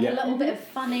 Yeah. Like Yeah. a little bit of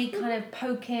funny kind of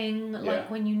poking, like Yeah.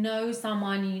 when you know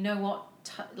someone, you know what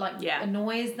Yeah.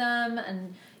 annoys them,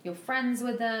 and you're friends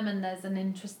with them, and there's an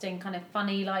interesting kind of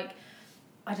funny, like,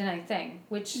 I don't know, thing,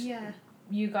 which Yeah.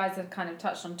 you guys have kind of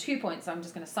touched on 2 points, so I'm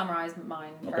just going to summarize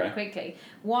mine very Okay. quickly.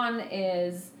 One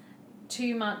is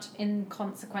too much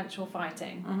inconsequential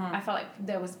fighting. I felt like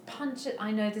there was punches.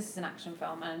 I know this is an action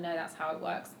film, and I know that's how it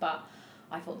works, but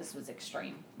I thought this was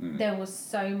extreme. There was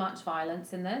so much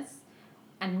violence in this,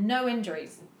 and no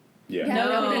injuries. Yeah. Yeah.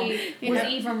 Nobody No. was Yeah.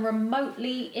 even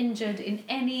remotely injured in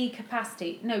any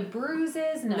capacity. No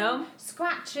bruises, no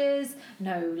scratches,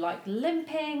 no like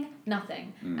limping,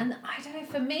 nothing. And I don't know,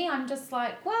 for me, I'm just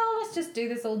like, well, let's just do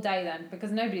this all day then,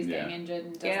 because nobody's Yeah. getting injured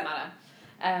and it Yeah. doesn't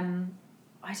matter.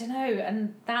 I don't know,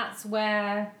 and that's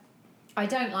where I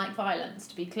don't like violence,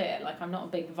 to be clear. Like, I'm not a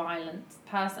big violent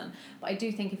person, but I do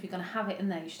think if you're going to have it in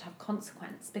there, you should have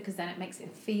consequence, because then it makes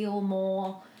it feel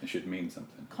more It should mean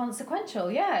something. consequential.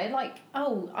 Yeah, like,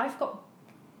 oh, I've got,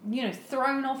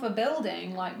 thrown off a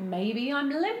building, like maybe I'm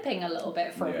limping a little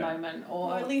bit for Yeah. a moment,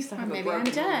 Or or at least I have maybe a I'm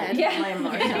broken dead. Yeah. limb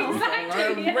or something, or a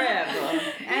Exactly, yeah. rib or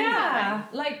anything. yeah,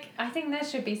 like I think there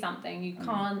should be something. You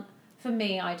can't for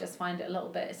me, I just find it a little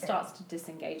bit, it starts to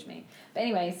disengage me. But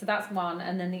anyway, so that's one.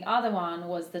 And then the other one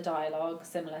was the dialogue,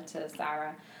 similar to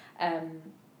Sarah.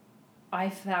 I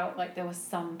felt like there were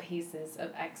some pieces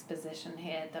of exposition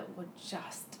here that were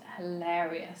just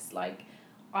hilarious. Like,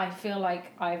 I feel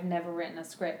like I've never written a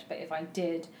script, but if I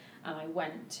did and I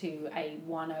went to a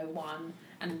 101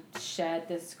 and shared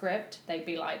this script, they'd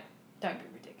be like, don't be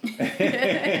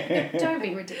ridiculous. Don't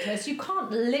be ridiculous. You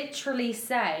can't literally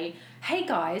say, hey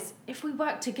guys, if we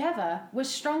work together, we're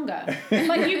stronger.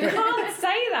 Like, you can't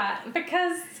say that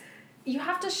because you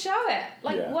have to show it.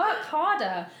 Like, work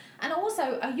harder. And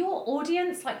also, are your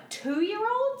audience like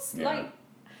 2-year-olds? Yeah. Like,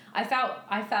 I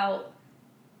felt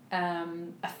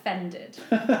offended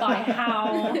by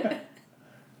how,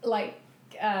 like,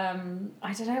 I don't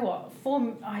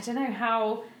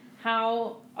know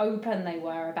how open they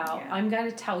were about, I'm going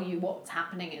to tell you what's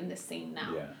happening in this scene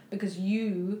now. Yeah. Because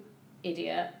you,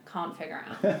 idiot, can't figure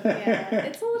out. Yeah,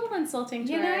 it's a little insulting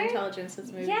to You our know? intelligence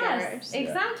as moviegoers. Yes,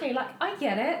 exactly. Like, I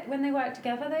get it. When they work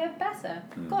together, they're better.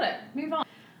 Got it. Move on.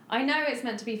 I know it's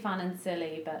meant to be fun and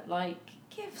silly, but, like,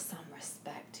 give some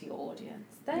respect to your audience.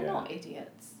 They're not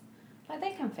idiots. Like,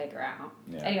 they can figure out.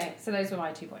 Yeah. Anyway, so those were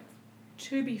my 2 points.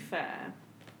 To be fair,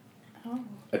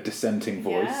 A dissenting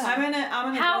voice. Yeah. I'm gonna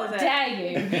How go with dare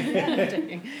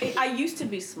you? I used to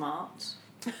be smart.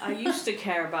 I used to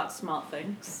care about smart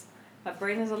things. My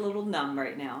brain is a little numb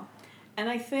right now. And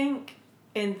I think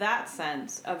in that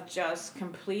sense of just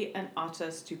complete and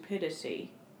utter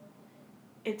stupidity,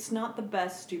 it's not the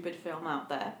best stupid film out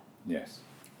there. Yes.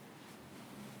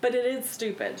 But it is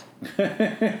stupid.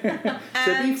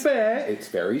 To be fair, it's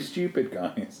very stupid,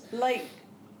 guys. Like,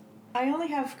 I only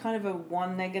have kind of a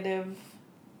one negative,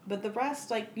 but the rest,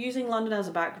 like, using London as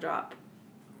a backdrop,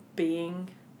 having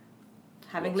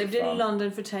Lots lived of in fun.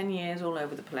 London for 10 years all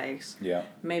over the place, Yeah.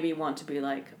 maybe want to be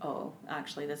like, oh,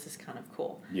 actually, this is kind of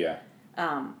cool. Yeah.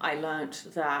 I learnt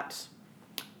that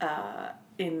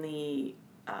in the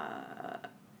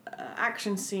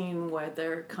action scene where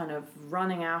they're kind of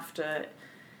running after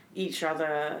each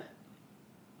other,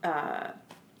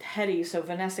 Hetty, so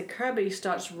Vanessa Kirby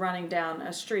starts running down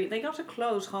a street. They got to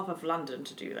close half of London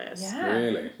to do this. Yeah.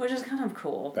 Really? Which is kind of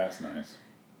cool. That's nice.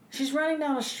 She's running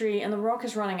down a street and The Rock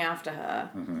is running after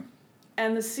her. Mm-hmm.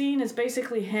 And the scene is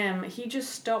basically him. He just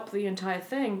stopped the entire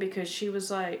thing because she was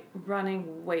like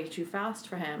running way too fast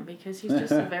for him because he's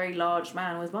just a very large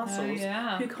man with muscles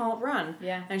who can't run.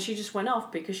 Yeah. And she just went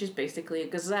off because she's basically a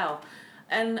gazelle.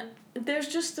 And there's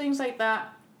just things like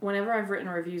that whenever I've written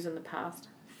reviews in the past.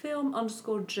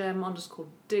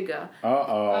 Film_gem_digger.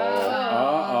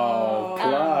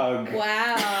 Plug.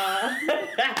 Wow.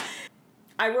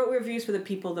 I wrote reviews for the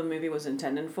people the movie was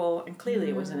intended for, and clearly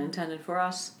it wasn't intended for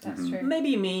us. That's true.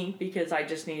 Maybe me, because I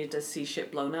just needed to see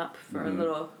shit blown up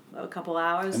for a couple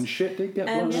hours. And shit did get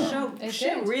And blown up.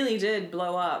 shit did. really did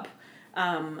blow up.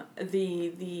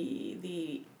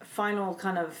 The final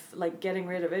kind of like getting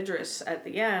rid of Idris at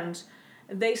the end,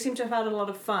 they seem to have had a lot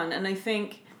of fun, and I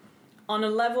think on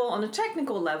a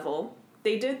technical level,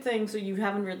 they did things that you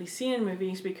haven't really seen in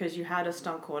movies because you had a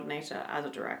stunt coordinator as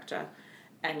a director,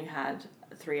 and you had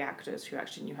 3 actors who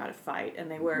actually knew how to fight, and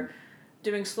they were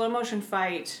doing slow motion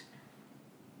fight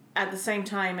at the same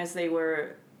time as they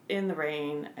were in the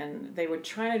rain, and they were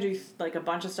trying to do like a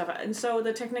bunch of stuff, and so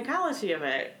the technicality of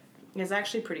it is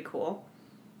actually pretty cool.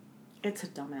 It's a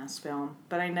dumbass film,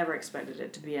 but I never expected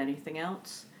it to be anything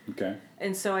else. Okay.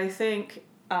 And so I think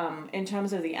in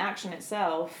terms of the action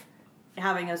itself,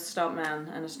 having a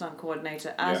stuntman and a stunt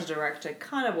coordinator as a director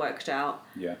kind of worked out.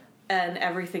 Yeah. And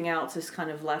everything else is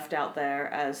kind of left out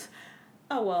there as,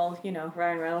 oh, well, you know,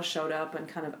 Ryan Reynolds showed up and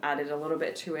kind of added a little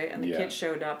bit to it, and the kid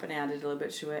showed up and added a little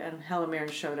bit to it, and Helen Mirren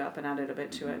showed up and added a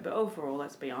bit to it. But overall,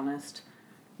 let's be honest,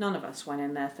 none of us went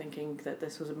in there thinking that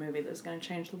this was a movie that was going to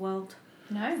change the world.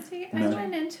 No. See, I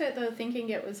went into it, though, thinking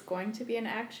it was going to be an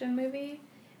action movie,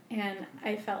 and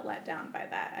I felt let down by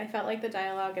that. I felt like the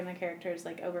dialogue and the characters,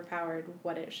 like, overpowered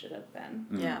what it should have been.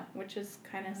 Yeah. Which is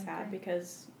kind of sad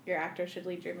because your actor should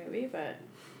lead your movie, but...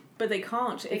 But they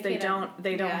can't if they don't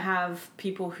have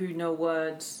people who know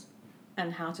words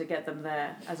and how to get them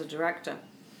there as a director.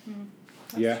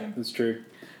 That's true.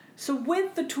 So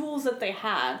with the tools that they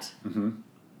had,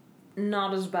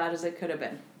 not as bad as it could have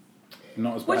been.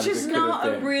 Not as bad Which as is it could not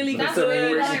have a been. really That's good- a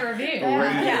really my review.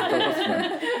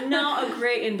 Not a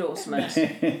great endorsement.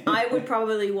 I would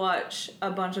probably watch a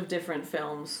bunch of different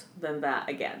films than that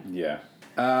again. Yeah.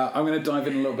 I'm going to dive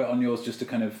in a little bit on yours just to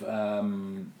kind of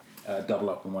double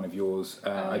up on one of yours.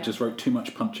 I just wrote too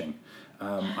much punching.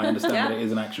 I understand that it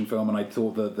is an action film, and I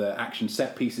thought that the action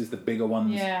set pieces, the bigger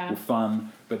ones, were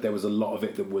fun, but there was a lot of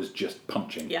it that was just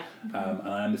punching. Yeah. And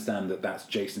I understand that that's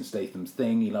Jason Statham's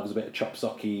thing. He loves a bit of chop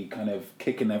socky, kind of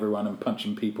kicking everyone and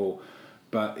punching people.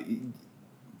 And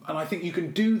I think you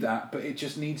can do that, but it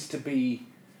just needs to be,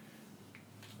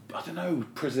 I don't know,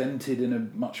 presented in a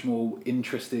much more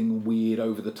interesting, weird,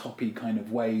 over-the-toppy kind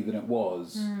of way than it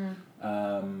was.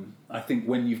 I think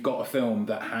when you've got a film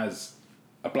that has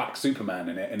a black Superman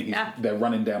in it and they're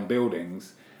running down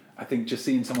buildings, I think just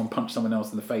seeing someone punch someone else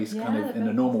in the face kind of in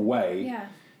a normal way, I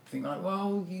think like,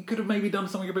 well, you could have maybe done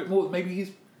something a bit more. Maybe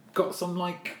he's got some,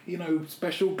 like, you know,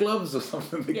 special gloves or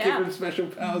something that give him special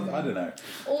powers. I don't know.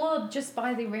 Or just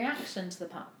by the reaction to the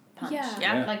punch.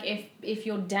 Yeah. Like, if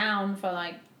you're down for,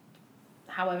 like,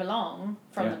 however long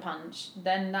from the punch,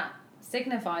 then that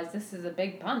signifies this is a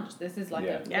big punch. This is like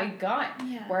a big guy.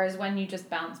 Yeah. Whereas when you just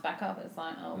bounce back up, it's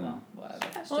like, oh, well, whatever.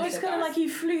 Well, it's kind of like he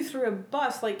flew through a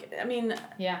bus. Like, I mean,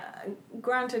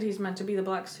 granted, he's meant to be the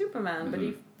Black Superman, but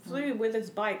he flew with his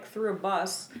bike through a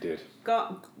bus. He did.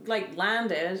 Got, like,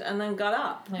 landed and then got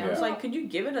up. Yeah. I was like, could you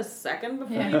give it a second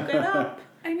before you get up?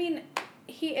 I mean,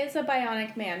 he is a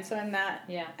bionic man, so in that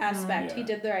aspect, he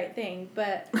did the right thing.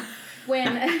 But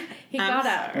when he got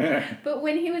up, but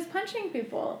when he was punching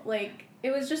people, like, it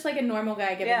was just like a normal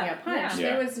guy giving you a punch. Yeah.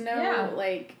 There was no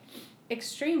like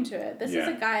extreme to it. This is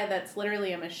a guy that's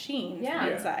literally a machine from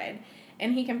inside,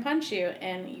 and he can punch you,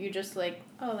 and you just like,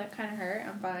 oh, that kind of hurt.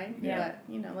 I'm fine, but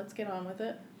you know, let's get on with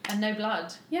it. And no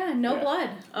blood. Yeah, no blood.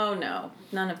 Oh no,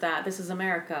 none of that. This is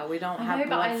America. We don't have but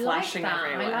blood I flashing like that.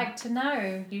 everywhere. I like to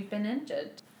know you've been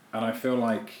injured. And I feel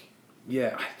like,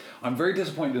 I'm very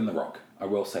disappointed in The Rock. I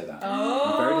will say that.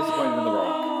 I'm very disappointed in The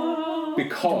Rock.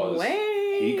 Because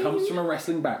he comes from a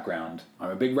wrestling background. I'm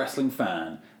a big wrestling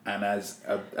fan. And as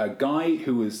a guy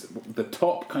who was the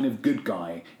top kind of good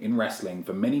guy in wrestling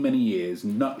for many, many years,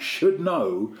 should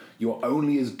know you're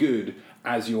only as good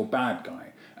as your bad guy.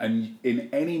 And in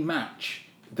any match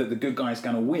that the good guy's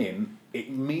going to win, it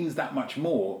means that much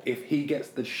more if he gets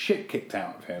the shit kicked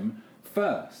out of him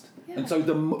first. Yeah. And so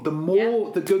the more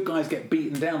the good guys get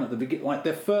beaten down at the beginning, like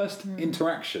their first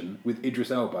interaction with Idris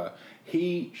Elba,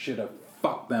 he should have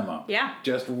fucked them up. Yeah.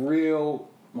 Just real,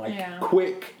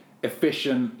 quick,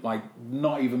 efficient, like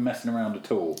not even messing around at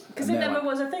all. Because it never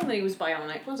was a thing that he was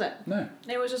bionic, was it? No.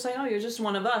 It was just like, oh, you're just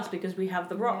one of us because we have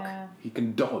the Rock. Yeah. He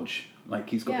can dodge. Like,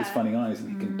 he's got his funny eyes and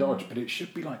he can dodge, but it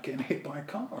should be like getting hit by a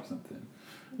car or something.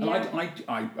 And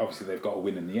I obviously they've got to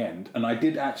win in the end. And I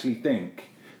did actually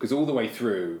think, because all the way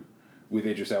through, with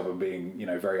Idris Elba being, you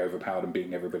know, very overpowered and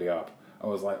beating everybody up, I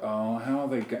was like, oh, how are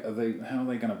they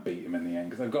going to beat him in the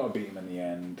end? Because they've got to beat him in the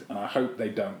end. And I hope they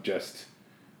don't just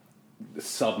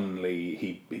suddenly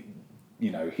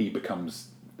he becomes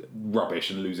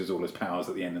rubbish and loses all his powers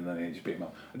at the end and then they just beat him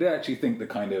up. I did actually think the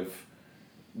kind of,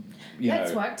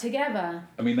 Let's work together.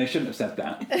 I mean, they shouldn't have said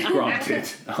that, granted.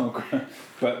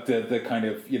 But the kind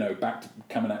of, you know,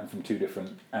 coming at him from two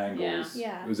different angles.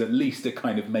 Yeah. It was at least it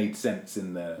kind of made sense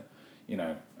in the, you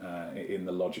know, in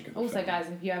the logic of the Also, film. guys,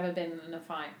 have you ever been in a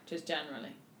fight, just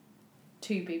generally?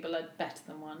 Two people are better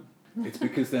than one. It's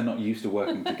because they're not used to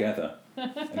working together.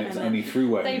 And it's only through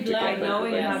working They've together. learned that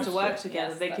Knowing they how manage to work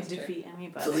together, they that's could true. defeat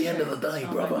anybody. Till the end of the day,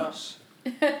 Oh brother. my gosh.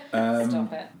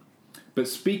 Stop it. But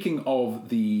speaking of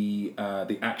the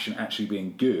action actually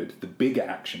being good, the bigger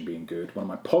action being good, one of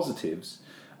my positives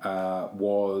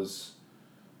was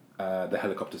the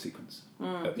helicopter sequence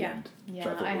at the end. Yeah,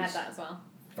 which thought I had was that as well.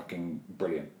 Fucking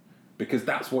brilliant, because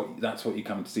that's what you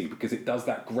come to see, because it does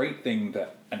that great thing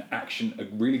that a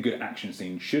really good action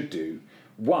scene should do.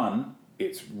 One,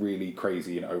 it's really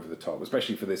crazy and over the top,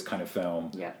 especially for this kind of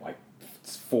film. Yeah. Like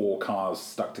 4 cars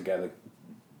stuck together,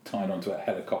 tied onto a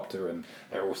helicopter, and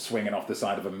they're all swinging off the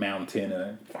side of a mountain,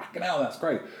 and fucking hell, that's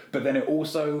great. But then it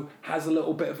also has a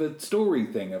little bit of a story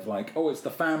thing of like, oh, it's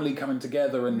the family coming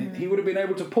together, and he would have been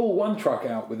able to pull one truck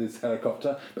out with his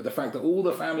helicopter, but the fact that all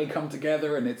the family come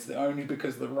together, and it's only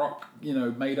because The Rock, you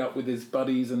know, made up with his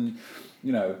buddies, and,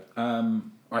 you know,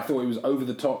 I thought it was over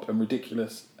the top and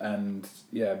ridiculous, and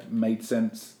made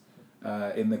sense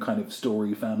in the kind of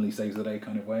story, family saves the day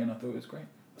kind of way, and I thought it was great.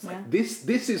 Yeah. Like,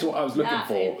 this is what I was looking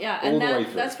for all and the way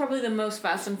through. that's probably the most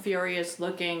Fast and Furious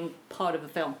looking part of the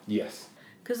film. Yes.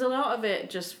 Because a lot of it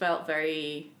just felt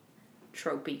very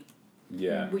tropey.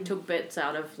 Yeah. We took bits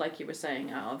out of, like you were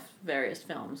saying, out of various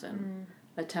films and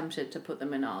attempted to put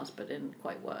them in ours, but didn't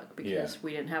quite work because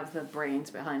we didn't have the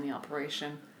brains behind the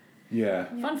operation. Yeah.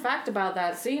 Fun fact about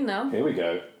that scene, though. Here we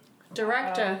go.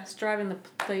 Director is driving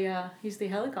he's the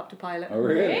helicopter pilot. Oh,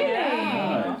 really? Really?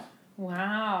 Nice.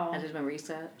 Wow. I did my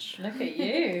research. Look at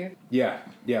you.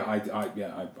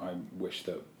 I wish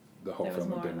that the whole There was film had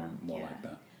more of been that. more Yeah. like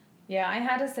that. Yeah, I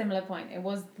had a similar point. It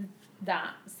was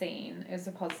that scene. It was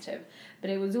a positive. But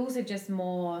it was also just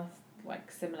more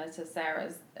like similar to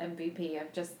Sarah's MVP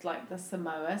of just like the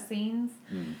Samoa scenes.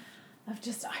 Of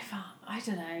just, I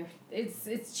don't know.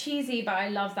 It's cheesy, but I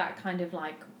love that kind of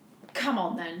like, come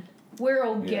on then. We're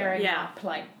all gearing Yeah. up,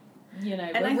 like, you know,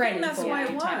 And we're I ready think that's for why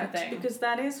it it type of worked, thing. because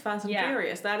that is Fast and Yeah.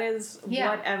 Furious. That is Yeah.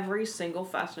 what every single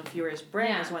Fast and Furious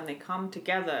brings Yeah. when they come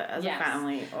together as Yes. a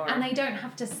family. And they don't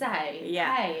have to say,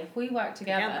 Yeah. hey, if we work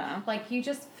together, Together. like you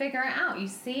just figure it out. You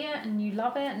see it and you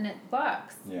love it and it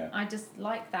works. Yeah. I just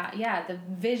like that. Yeah, the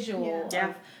visual Yeah.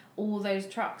 of all those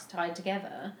trucks tied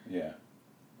together. Yeah.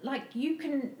 Like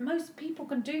most people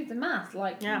can do the math.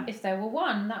 Like Yeah. if there were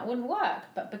one, that wouldn't work.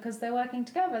 But because they're working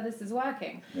together, this is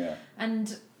working. Yeah.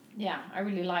 And yeah, I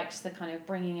really liked the kind of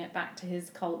bringing it back to his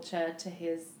culture, to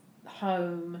his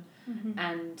home,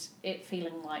 and it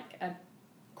feeling like a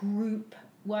group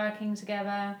working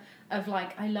together. Of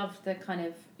like, I love the kind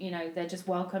of, they're just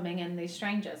welcoming in these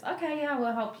strangers. Okay, yeah,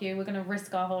 we'll help you. We're going to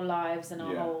risk our whole lives and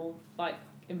our Yeah. whole like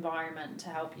environment to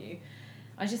help you.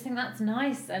 I just think that's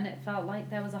nice, and it felt like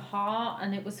there was a heart,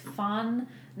 and it was fun,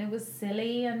 and it was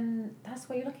silly, and that's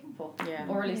what you're looking for. Yeah.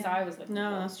 Or at least Yeah. I was looking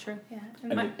No, for. that's true. Yeah.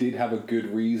 And it did have a good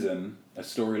reason, a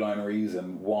storyline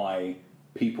reason why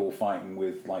people fighting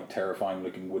with like terrifying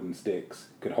looking wooden sticks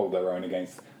could hold their own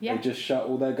against. Yeah. They just shut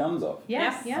all their guns off.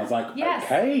 Yes. Yeah. I was like, Yes.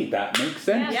 okay, that makes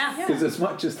sense. Yes. Yeah. Because as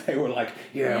much as they were like,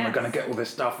 yeah, Yes. we're going to get all this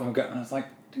stuff, and I was like,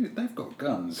 dude, they've got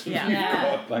guns. Yeah. You've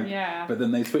Yeah. got, like, Yeah. But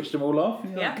then they switched them all off.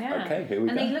 And you're Yeah. like, Yeah. okay, here we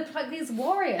and go. they looked like these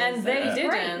warriors. And they It was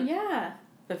great. didn't. Yeah.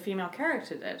 The female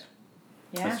character did.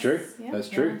 Yes. That's true. Yeah. That's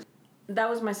true. That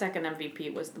was my second MVP,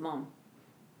 was the mom.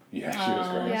 Yeah, she was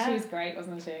great. Yeah. She was great,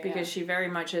 wasn't she? Because she very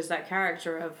much is that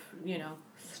character of,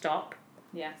 stop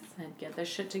Yes. and get this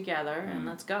shit together and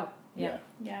let's go. Yeah.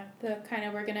 Yeah, the kind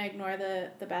of, we're going to ignore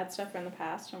the bad stuff from the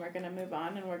past, and we're going to move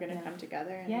on, and we're going to Yeah. come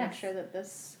together and Yes. make sure that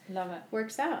this Love it.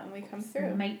 works out and we come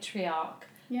through. Matriarch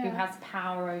Yeah. who has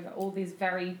power over all these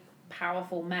very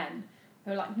powerful men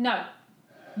who are like, no,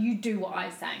 you do what I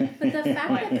say. But the fact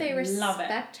Like, that they love it.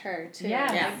 respect her too,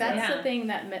 Yes. like that's Yeah. the thing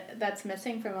that's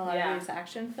missing from a lot Yeah. of these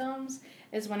action films,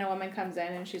 is when a woman comes in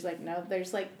and she's like, no,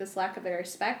 there's like this lack of their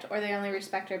respect, or they only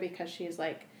respect her because she's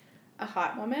like a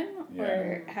hot woman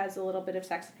or has a little bit of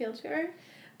sex appeal to her.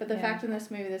 But the Yeah. fact in this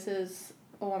movie, this is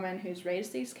a woman who's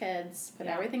raised these kids, put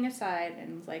Yeah. everything aside,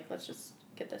 and was like, let's just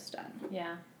get this done.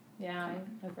 Yeah. Yeah,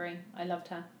 I agree. I loved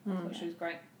her. I thought she was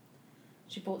great.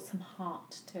 She brought some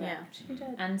heart to it. Yeah. She did.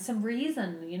 And some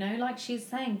reason, like she's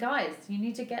saying, guys, you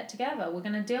need to get together. We're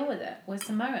going to deal with it. We're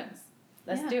Samoans.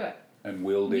 Let's Yeah. do it. And You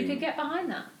wielding could get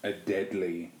behind that. a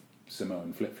deadly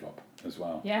Samoan flip-flop as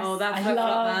well. Yes. Oh, that I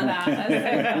flip-flop, love man. that.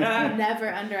 That's so fun. Never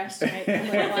underestimate the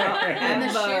flip-flop. When the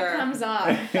shoe Ever. comes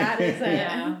off, that is it.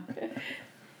 Yeah.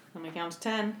 Let me count to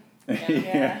 10.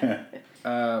 Yeah.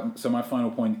 So my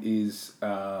final point is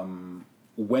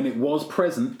when it was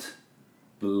present,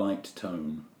 the light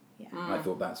tone. Yeah. I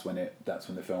thought that's when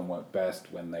the film worked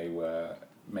best, when they were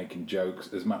making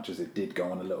jokes, as much as it did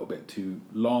go on a little bit too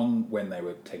long, when they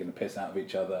were taking the piss out of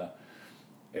each other.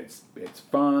 It's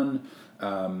fun.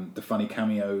 The funny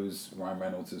cameos. Ryan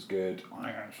Reynolds is good. I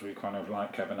actually kind of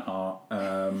like Kevin Hart.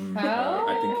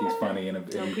 I think he's funny in No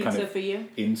kind pizza of for you.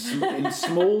 in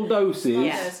small doses,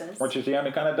 Yes. which is the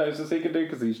only kind of doses he can do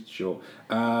because he's short.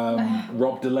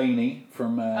 Rob Delaney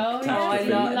from Oh, yeah. Catastrophe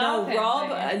Love him, Rob. don't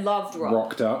you? I loved Rob.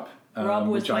 rocked up. Rob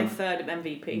was which my I third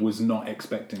MVP. was not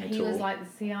expecting at He all. was like the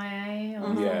CIA or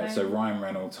something. Yeah, so Ryan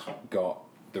Reynolds got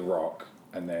The Rock,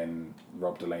 and then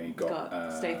Rob Delaney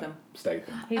got Statham.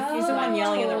 Statham. He's the one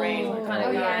yelling in the rain. Kind Oh,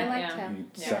 of yeah, guy. I liked him.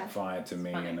 He Yeah. set fire to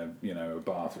me funny. in a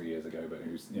bar 3 years ago, but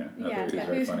he was I Yeah, thought he was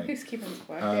very who's, funny. who's keeping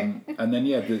score here? And then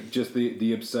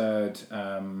the absurd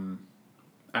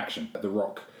action. The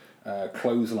Rock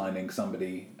clotheslining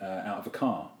somebody out of a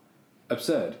car.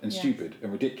 Absurd and Yes. stupid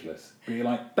and ridiculous. But you're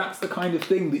like, that's the kind of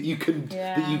thing that you can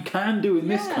do in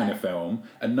this Yeah. kind of film,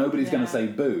 and nobody's going Yeah. to say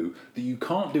boo. That you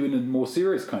can't do in a more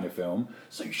serious kind of film.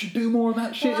 So you should do more of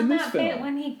that shit Well, in and this that film. bit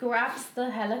when he grabs the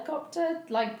helicopter,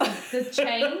 like the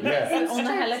chain Yeah. on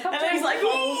the helicopter, And he's like,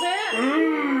 holds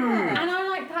it. And I'm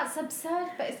like, that's absurd,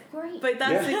 but it's great. But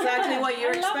that's Yeah. exactly what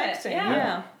you're I love it, expecting. yeah.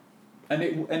 Yeah. And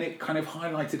it kind of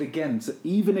highlighted again. So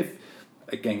even if,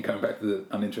 again, going back to the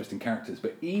uninteresting characters,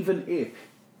 but even if,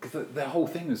 because the whole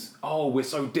thing is, oh, we're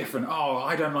so different. Oh,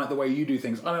 I don't like the way you do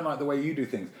things. I don't like the way you do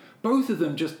things. Both of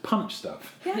them just punch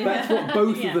stuff. That's what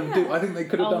both of them do. I think they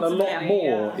could have done a lot Ultimately,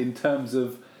 more yeah. in terms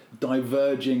of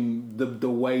diverging the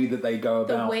way that they go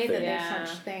The about way that things. they Yeah. punch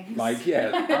things. Like,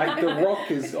 The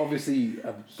Rock is obviously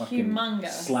a fucking Humongous.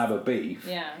 slab of beef.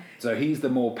 Yeah. So he's the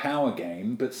more power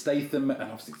game, but Statham, and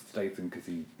obviously Statham because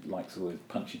he likes all his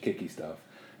punchy, kicky stuff,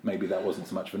 maybe that wasn't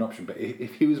so much of an option. But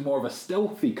if he was more of a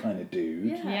stealthy kind of dude,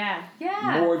 Yeah.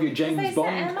 Yeah. more of your James They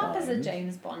Bond set him up as a kind.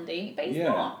 James Bondy, but he's Yeah.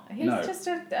 not. He's No. just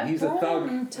a He's a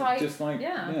brawn thug, type. just like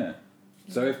yeah.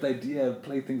 So if they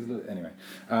play things a little anyway,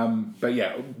 but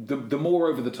yeah, the more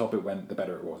over the top it went, the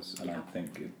better it was, and I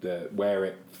think where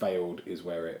it failed is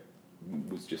where it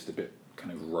was just a bit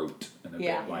kind of rote and a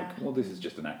Yeah. bit like, Yeah. well, this is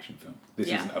just an action film. This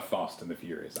Yeah. isn't a Fast and the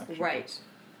Furious action. Right.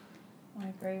 I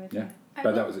agree with Yeah, you. I but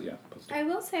will- that was it. Yeah, positive. I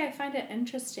will say I find it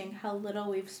interesting how little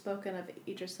we've spoken of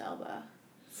Idris Elba.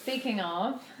 Speaking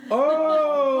of,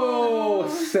 Oh,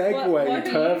 segue what do you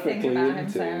think perfectly about him,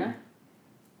 into. Sarah?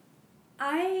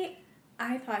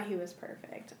 I thought he was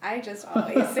perfect. I just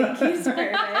always think he's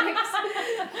perfect.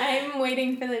 I'm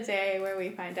waiting for the day where we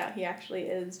find out he actually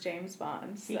is James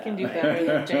Bond. He so. can do better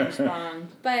than James Bond.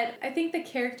 But I think the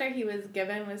character he was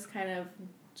given was kind of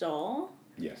dull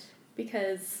Yes.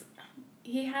 because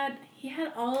he had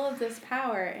all of this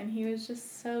power and he was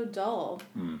just so dull.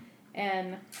 Mm.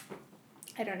 And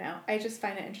I don't know. I just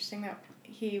find it interesting that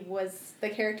he was the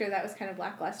character that was kind of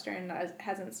lackluster and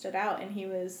hasn't stood out, and he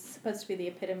was supposed to be the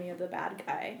epitome of the bad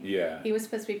guy. Yeah. He was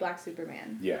supposed to be Black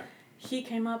Superman. Yeah. He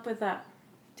came up with that.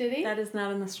 Did he? That is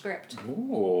not in the script.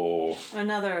 Oh,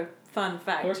 Another fun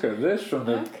fact. look at this from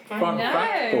the Okay. fun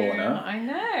fact corner. I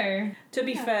know. To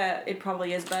be fair, it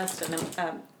probably is best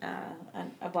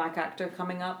a black actor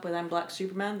coming up with "I'm Black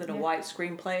Superman" than a white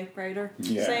screenplay writer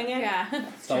Yeah. saying it. Yeah.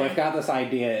 So we've got this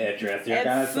idea, Idris. You're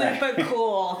gonna It's say. super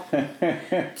cool.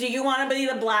 Do you want to be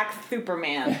the Black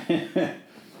Superman?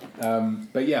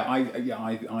 But yeah,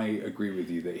 I agree with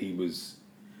you that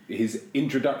his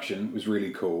introduction was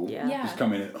really cool. Yeah. Yeah. Just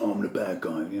come in and, I'm the bad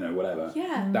guy, whatever.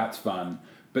 Yeah. That's fun.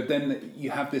 But then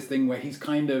you have this thing where he's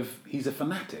a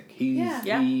fanatic.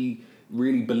 Yeah. He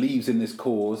really believes in this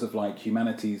cause of like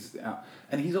humanity's out.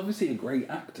 And he's obviously a great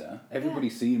actor.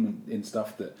 Everybody's seen him in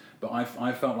stuff but I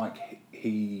felt like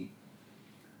he,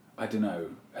 I don't know,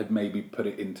 had maybe put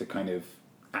it into kind of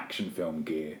action film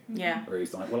gear. Yeah. Where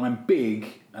he's like, well, I'm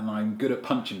big and I'm good at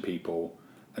punching people,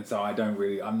 and so I'm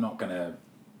not gonna,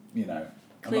 I'm not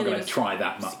Clearly gonna was try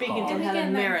that much speaking to hard.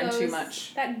 Helen that Mirren too goes-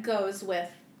 much. That goes with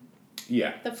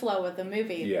Yeah, the flow of the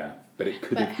movie. yeah, but it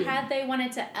could But have been. had they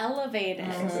wanted to elevate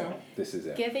it, This is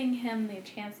it. giving him the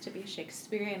chance to be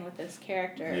Shakespearean with this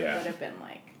character Yeah. would have been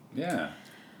like Yeah.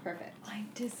 perfect. I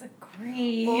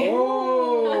disagree.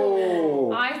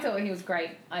 Oh. I thought he was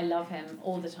great. I love him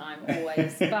all the time,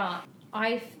 always. But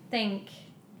I think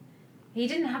he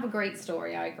didn't have a great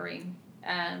story, I agree.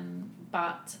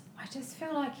 But I just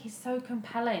feel like he's so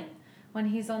compelling when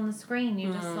he's on the screen.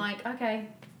 You're just like, okay,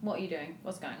 what are you doing?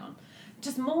 What's going on?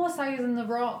 Just more so than The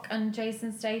Rock and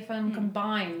Jason Statham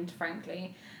combined,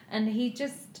 frankly. And he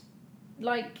just,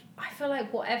 like, I feel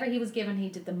like whatever he was given, he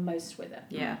did the most with it.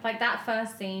 Yeah. Like that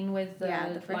first scene with the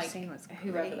first like, scene was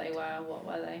whoever great. they were, what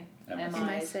were they?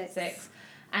 MI6. MI6.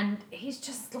 And he's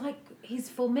just like, he's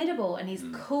formidable and he's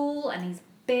cool and he's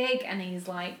big and he's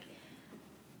like,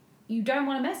 you don't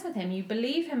want to mess with him. You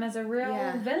believe him as a real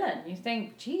Yeah. villain. You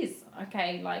think, geez,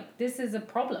 okay, like this is a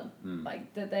problem,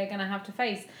 like that they're going to have to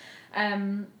face.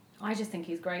 I just think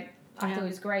he's great. I thought he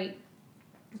was great.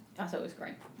 I thought it was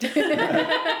great.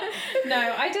 No,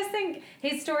 I just think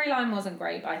his storyline wasn't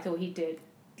great, but I thought he did,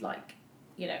 like,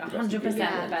 100% the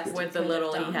best With he the could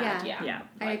little have he done. had. Yeah. Yeah.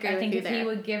 I Like, agree I with think you if he there.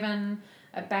 were given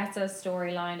a better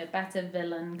storyline, a better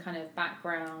villain kind of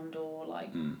background or like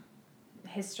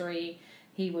history,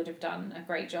 he would have done a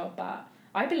great job. But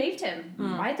I believed him.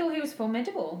 I thought he was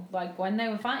formidable. Like when they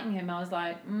were fighting him, I was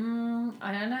like, I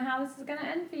don't know how this is going to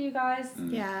end for you guys.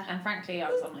 Yeah. And frankly, I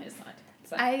was on his side.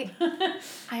 So.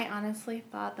 I honestly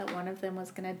thought that one of them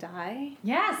was gonna die,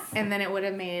 Yes. and then it would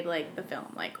have made like the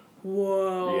film like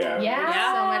whoa. Yeah.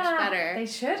 Yeah. So much better. They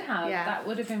should have. Yeah. That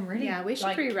would have been really. Yeah, we should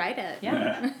like, rewrite it.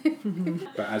 Yeah.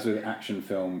 But as with action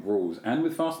film rules, and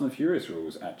with Fast and the Furious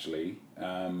rules, actually,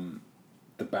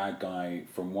 the bad guy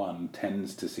from one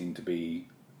tends to seem to be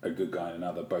a good guy in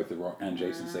another. Both The Rock and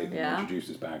Jason Statham Yeah. were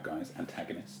introduced as bad guys,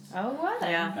 antagonists. Oh, were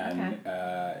they? Yeah. And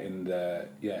Okay.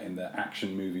 in the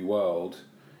action movie world,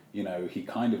 he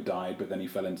kind of died, but then he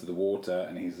fell into the water,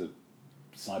 and he's a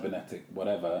cybernetic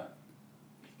whatever.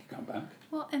 He can come back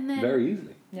Well, and then very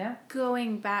easily. Yeah.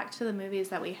 going back to the movies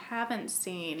that we haven't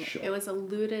seen, Sure. it was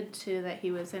alluded to that he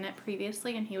was in it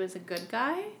previously and he was a good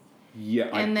guy, Yeah,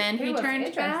 and then Who he was turned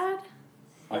Idris? bad.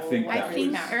 I think I that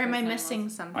think, was. or am I missing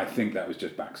something? I think that was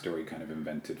just backstory kind of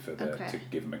invented for Okay. to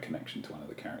give him a connection to one of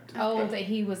the characters. Oh, that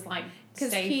he was like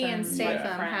Because he and Statham's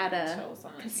Statham friend had or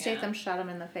something, because Statham shot him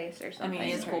in the face or I something. mean,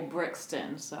 it's called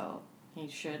Brixton, so he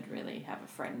should really have a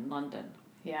friend in London.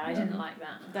 Yeah, I didn't like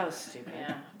that. That was stupid.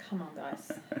 Yeah, come on,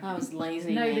 guys. That was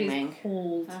lazy Nobody's naming.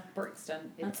 called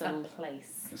Brixton. It's That's a a-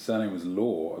 place. His surname was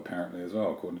Law, apparently, as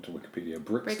well, according to Wikipedia.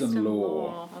 Brixton, Brixton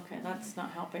Law. Okay, that's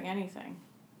not helping anything.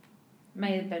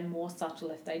 May have been more subtle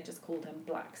if they just called him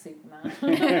Black Superman.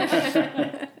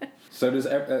 So does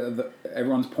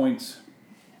everyone's points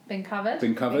Been covered?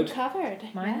 been covered? Covered.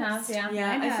 Mine has, yeah.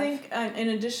 Yeah, Mine I have. think in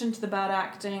addition to the bad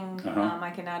acting, Uh-huh. I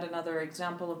can add another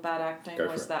example of bad acting. Go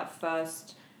for Was it. that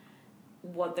first,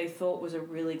 what they thought was a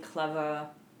really clever,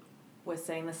 we're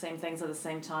saying the same things at the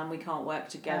same time, we can't work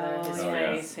together, Oh, his yeah.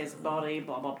 face, his body,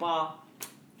 blah, blah, blah.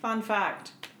 Fun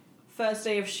fact, first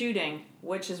day of shooting,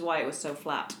 which is why it was so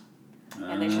flat.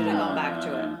 And they should have gone back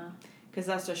to it. Because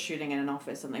that's just shooting in an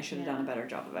office and they should have done a better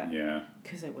job of it. Yeah,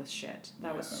 Because it was shit.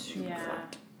 That Yeah, was that was super Yeah.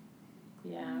 flat.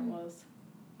 Yeah, it was.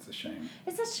 it's a shame.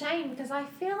 It's a shame because I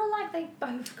feel like they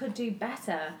both could do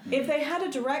better. If they had a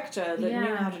director that knew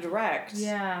Yeah. how to direct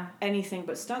Yeah. anything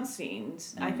but stunt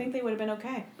scenes, I think they would have been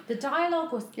okay. The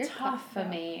dialogue was You're tough tough, for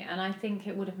me, and I think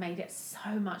it would have made it so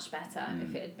much better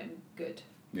if it had been good,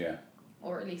 Yeah.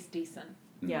 or at least decent.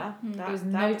 Yeah, It was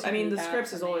that I notably mean, the bad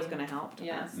scripts for is always me. going to help.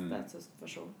 Yeah. That's for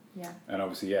sure. Yeah. And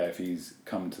obviously, yeah, if he's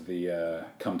come to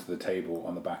the table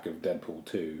on the back of Deadpool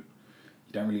 2, you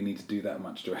don't really need to do that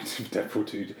much directing for Deadpool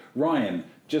 2. Ryan,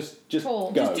 just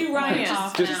Talk. go. Just do Ryan.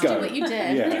 Just go. Do what you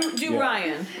did. Yeah. Do yeah.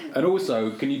 Ryan. And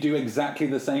also, can you do exactly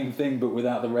the same thing but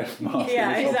without the red mask?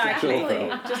 Yeah, in the Hobbs and Shaw exactly.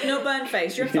 film? Just no burnt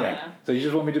face. You're fine. Yeah. So you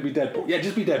just want me to be Deadpool? Yeah,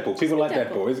 just be Deadpool. People like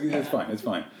Deadpool. Deadpool. It's fine. It's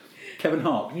fine. Kevin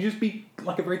Hart. Can you just be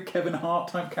like a very Kevin Hart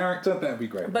type character? That'd be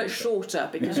great. But shorter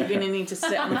because you're going to need to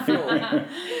sit on the floor.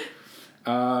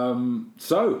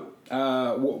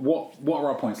 What are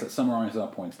our points? Let's summarise our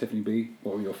points. Tiffany B,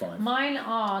 what were your 5? Mine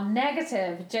are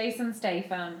negative Jason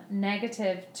Statham,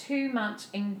 negative too much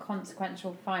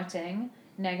inconsequential fighting,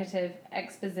 negative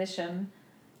exposition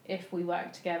if we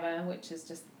work together, which is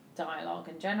just dialogue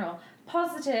in general.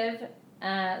 Positive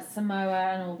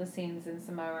Samoa and all the scenes in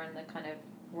Samoa and the kind of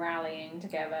rallying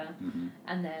together. Mm-hmm.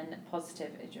 And then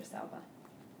positive Idris Elba,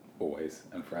 Always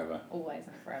and forever. always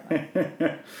and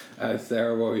forever.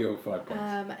 Sarah, what were your 5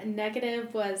 points?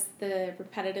 Negative was the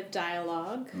repetitive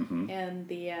dialogue Mhm. and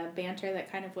the banter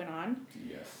that kind of went on.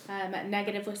 Yes.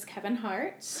 Negative was Kevin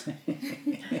Hart.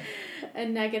 A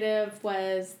negative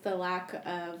was the lack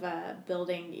of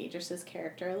building Idris's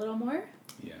character a little more.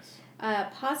 Yes.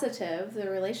 Positive, the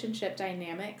relationship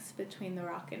dynamics between The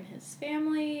Rock and his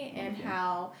family, and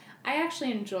how I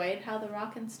actually enjoyed how The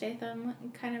Rock and Statham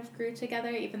kind of grew together,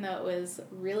 even though it was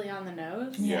really on the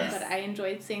nose. Yes. But I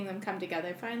enjoyed seeing them come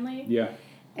together finally. Yeah.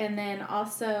 And then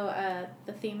also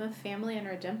the theme of family and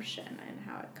redemption and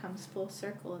how it comes full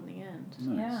circle in the end.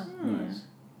 Nice. Yeah. Nice.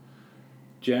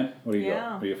 Jen, what do you got?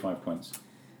 Yeah. What are your 5 points?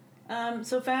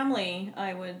 So family,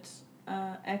 I would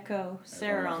echo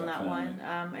Sarah Everyone on loves that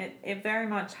that one. It very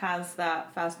much has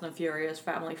that Fast and the Furious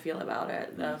family feel about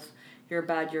it. Of you're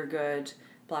bad, you're good,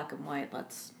 black and white.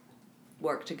 Let's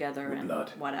work together With and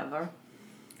blood. whatever.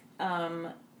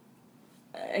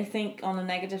 I think on the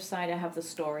negative side, I have the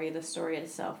story. The story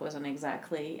itself wasn't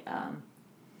exactly.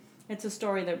 It's a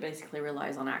story that basically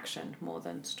relies on action more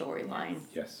than storyline.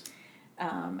 Yes.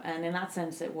 And in that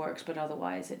sense, it works, but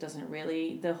otherwise, it doesn't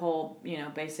really. The whole,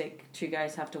 basic two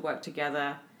guys have to work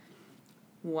together.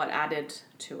 What added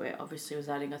to it, obviously, was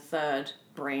adding a third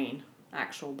brain,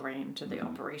 actual brain, to the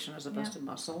operation as opposed to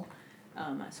muscle.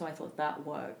 So I thought that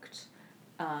worked.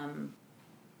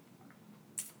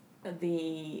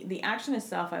 The action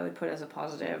itself, I would put as a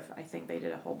positive. I think they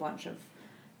did a whole bunch of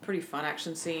pretty fun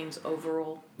action scenes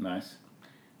overall. Nice.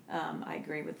 I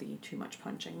agree with the too much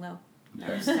punching, though.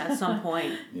 Yes. At some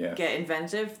point, Yes. get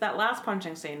inventive. That last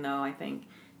punching scene, though, I think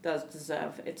does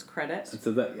deserve its credit.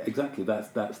 So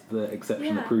that's the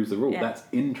exception that Yeah. proves the rule. Yeah. That's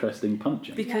interesting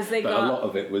punching. Because they but got... a lot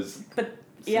of it was But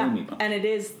slimy yeah, punching. and it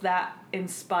is that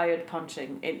inspired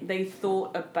punching. They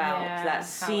thought about Yeah, that how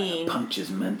scene punches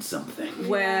meant something.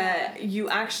 where you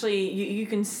actually you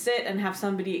can sit and have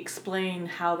somebody explain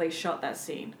how they shot that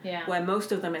scene. Yeah. Where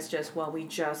most of them it's just, well, we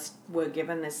just were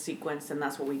given this sequence and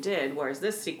that's what we did. Whereas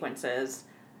this sequence is,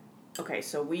 okay,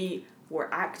 so we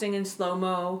were acting in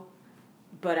slow-mo,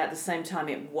 but at the same time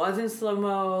it was in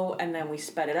slow-mo, and then we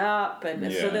sped it up, and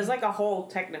Yeah. so there's like a whole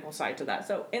technical side to that.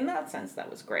 So in that sense, that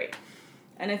was great.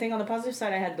 And I think on the positive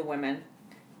side, I had the women.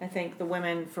 I think the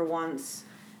women, for once,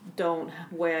 don't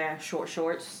wear short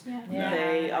shorts. Yeah. Yeah.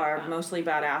 They I like are that. mostly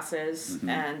badasses,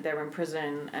 and they're in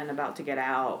prison and about to get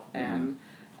out, and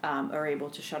are able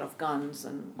to shut off guns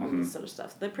and all this sort of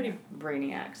stuff. They're pretty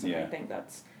brainiacs, and Yeah. I think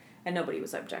that's... And nobody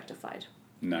was objectified.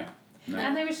 No.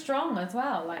 And they were strong as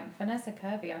well. Like Vanessa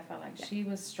Kirby, I felt like she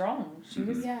was strong. She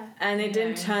was. Yeah. And it You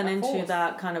didn't know, turn a into force.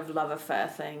 that kind of love affair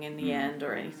thing in the end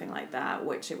or anything like that,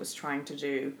 which it was trying to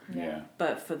do, Yeah.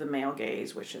 but for the male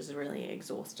gaze, which is really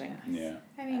exhausting. Yeah.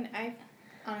 I mean, I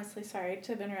honestly, sorry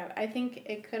to interrupt. I think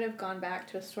it could have gone back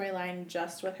to a storyline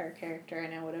just with her character,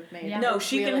 and it would have made Yeah. No, a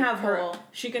she can really have her. cool,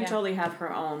 She can Yeah. totally have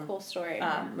her own cool story.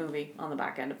 movie on the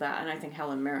back end of that, and I think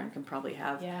Helen Mirren can probably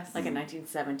have Yes. like a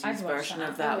 1970s I'd watch version that.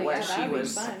 of that Oh, where yeah, she that'd be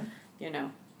was, fun. you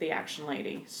know, the action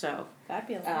lady. So, That'd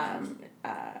be a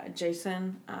lot.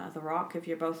 Jason, The Rock, if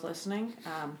you're both listening,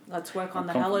 let's work on I'm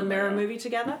the Helen confident Mirren they are. movie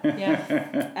together.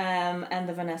 Yeah. And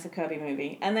the Vanessa Kirby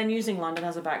movie, and then using London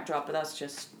as a backdrop, but that's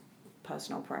just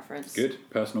personal preference. Good.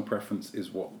 Personal preference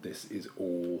is what this is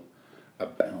all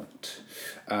about.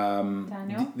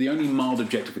 Daniel? The only mild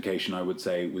objectification I would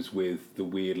say was with the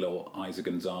weird little Isa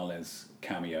Gonzalez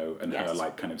cameo and her Yes.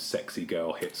 like kind of sexy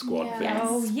girl hit squad Yeah. things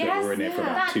Oh that yes, were in it for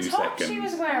about that 2 top seconds. she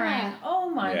was wearing. Yeah. Oh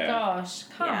my Yeah. gosh,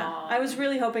 come Yeah, on. I was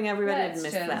really hoping everybody Let's had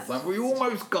missed just- that It's like we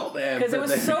almost got there because it but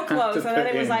was they so had close, to and then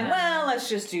put it was in- like, well, let's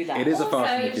just do that. It is a Fast and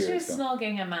Also, the she was Furious film.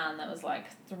 snogging a man that was like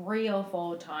 3 or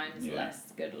 4 times Yeah.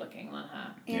 less good looking than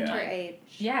her. And Yeah. her age.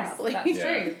 Yes, probably. that's Yeah.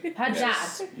 true. Her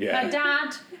Yes. dad. Yeah. Her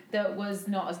dad that was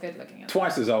not as good looking as her.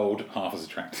 Twice as old, half as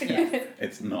attractive.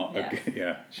 It's not Yeah. a good,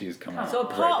 yeah, she's come out So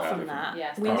very apart badly from that,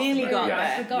 Yes, we that's nearly true. got Yeah.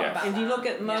 there. I forgot Yes. about If you that. look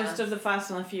at most Yes. of the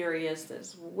Fast and the Furious,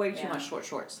 there's way too Yeah. much short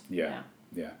shorts. Yeah,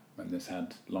 yeah, and this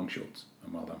had long shorts,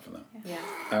 and well done for them.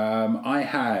 Yeah. I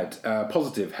had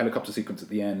positive helicopter sequence at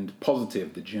the end,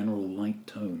 positive the general light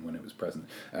tone when it was present,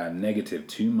 negative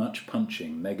too much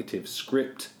punching, negative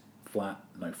script flat,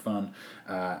 no fun,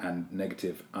 and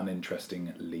negative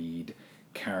uninteresting lead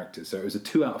characters. So it was a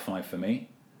 2 out of 5 for me.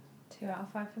 2 out of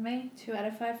 5 for me. 2 out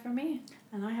of 5 for me.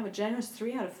 And I have a generous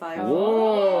 3 out of 5.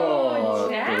 Whoa!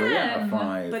 Jen. 3 out of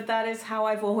 5. But that is how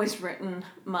I've always written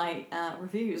my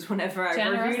reviews. Whenever I reviewed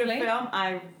Generously? a film,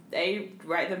 I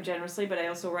write them generously, but I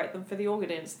also write them for the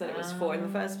audience that it was for in the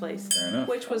first place, Fair enough.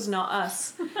 which was not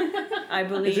us. I Is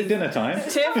believe it dinner time?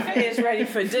 Tiff is ready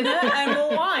for dinner and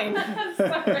more wine.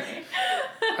 Sorry.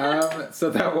 So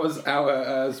that was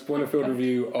our spoiler-filled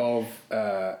review of,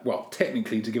 well,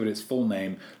 technically, to give it its full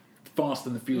name, Fast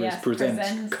and the Furious Yes,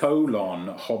 presents :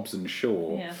 Hobbs and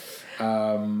Shaw.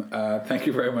 Yeah. Thank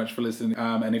you very much for listening.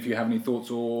 And if you have any thoughts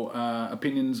or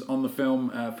opinions on the film,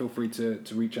 feel free to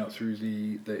reach out through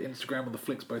the Instagram or the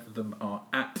Flicks. Both of them are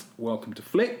at Welcome to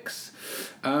Flicks.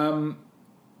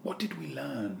 What did we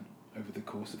learn over the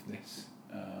course of this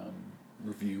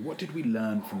review? What did we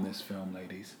learn from this film,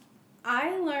 ladies?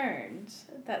 I learned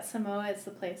that Samoa is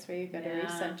the place where you go to Yeah.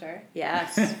 recenter.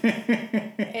 Yes.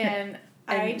 And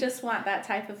I just want that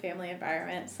type of family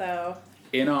environment. So,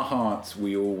 In our hearts,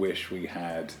 we all wish we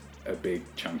had a big,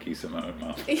 chunky Samoan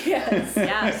mouth. yes.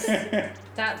 Yes.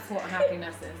 That's what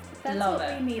happiness is. That's Love what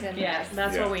it. we need in Yes. life.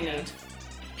 That's Yeah. what we need.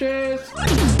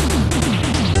 Cheers!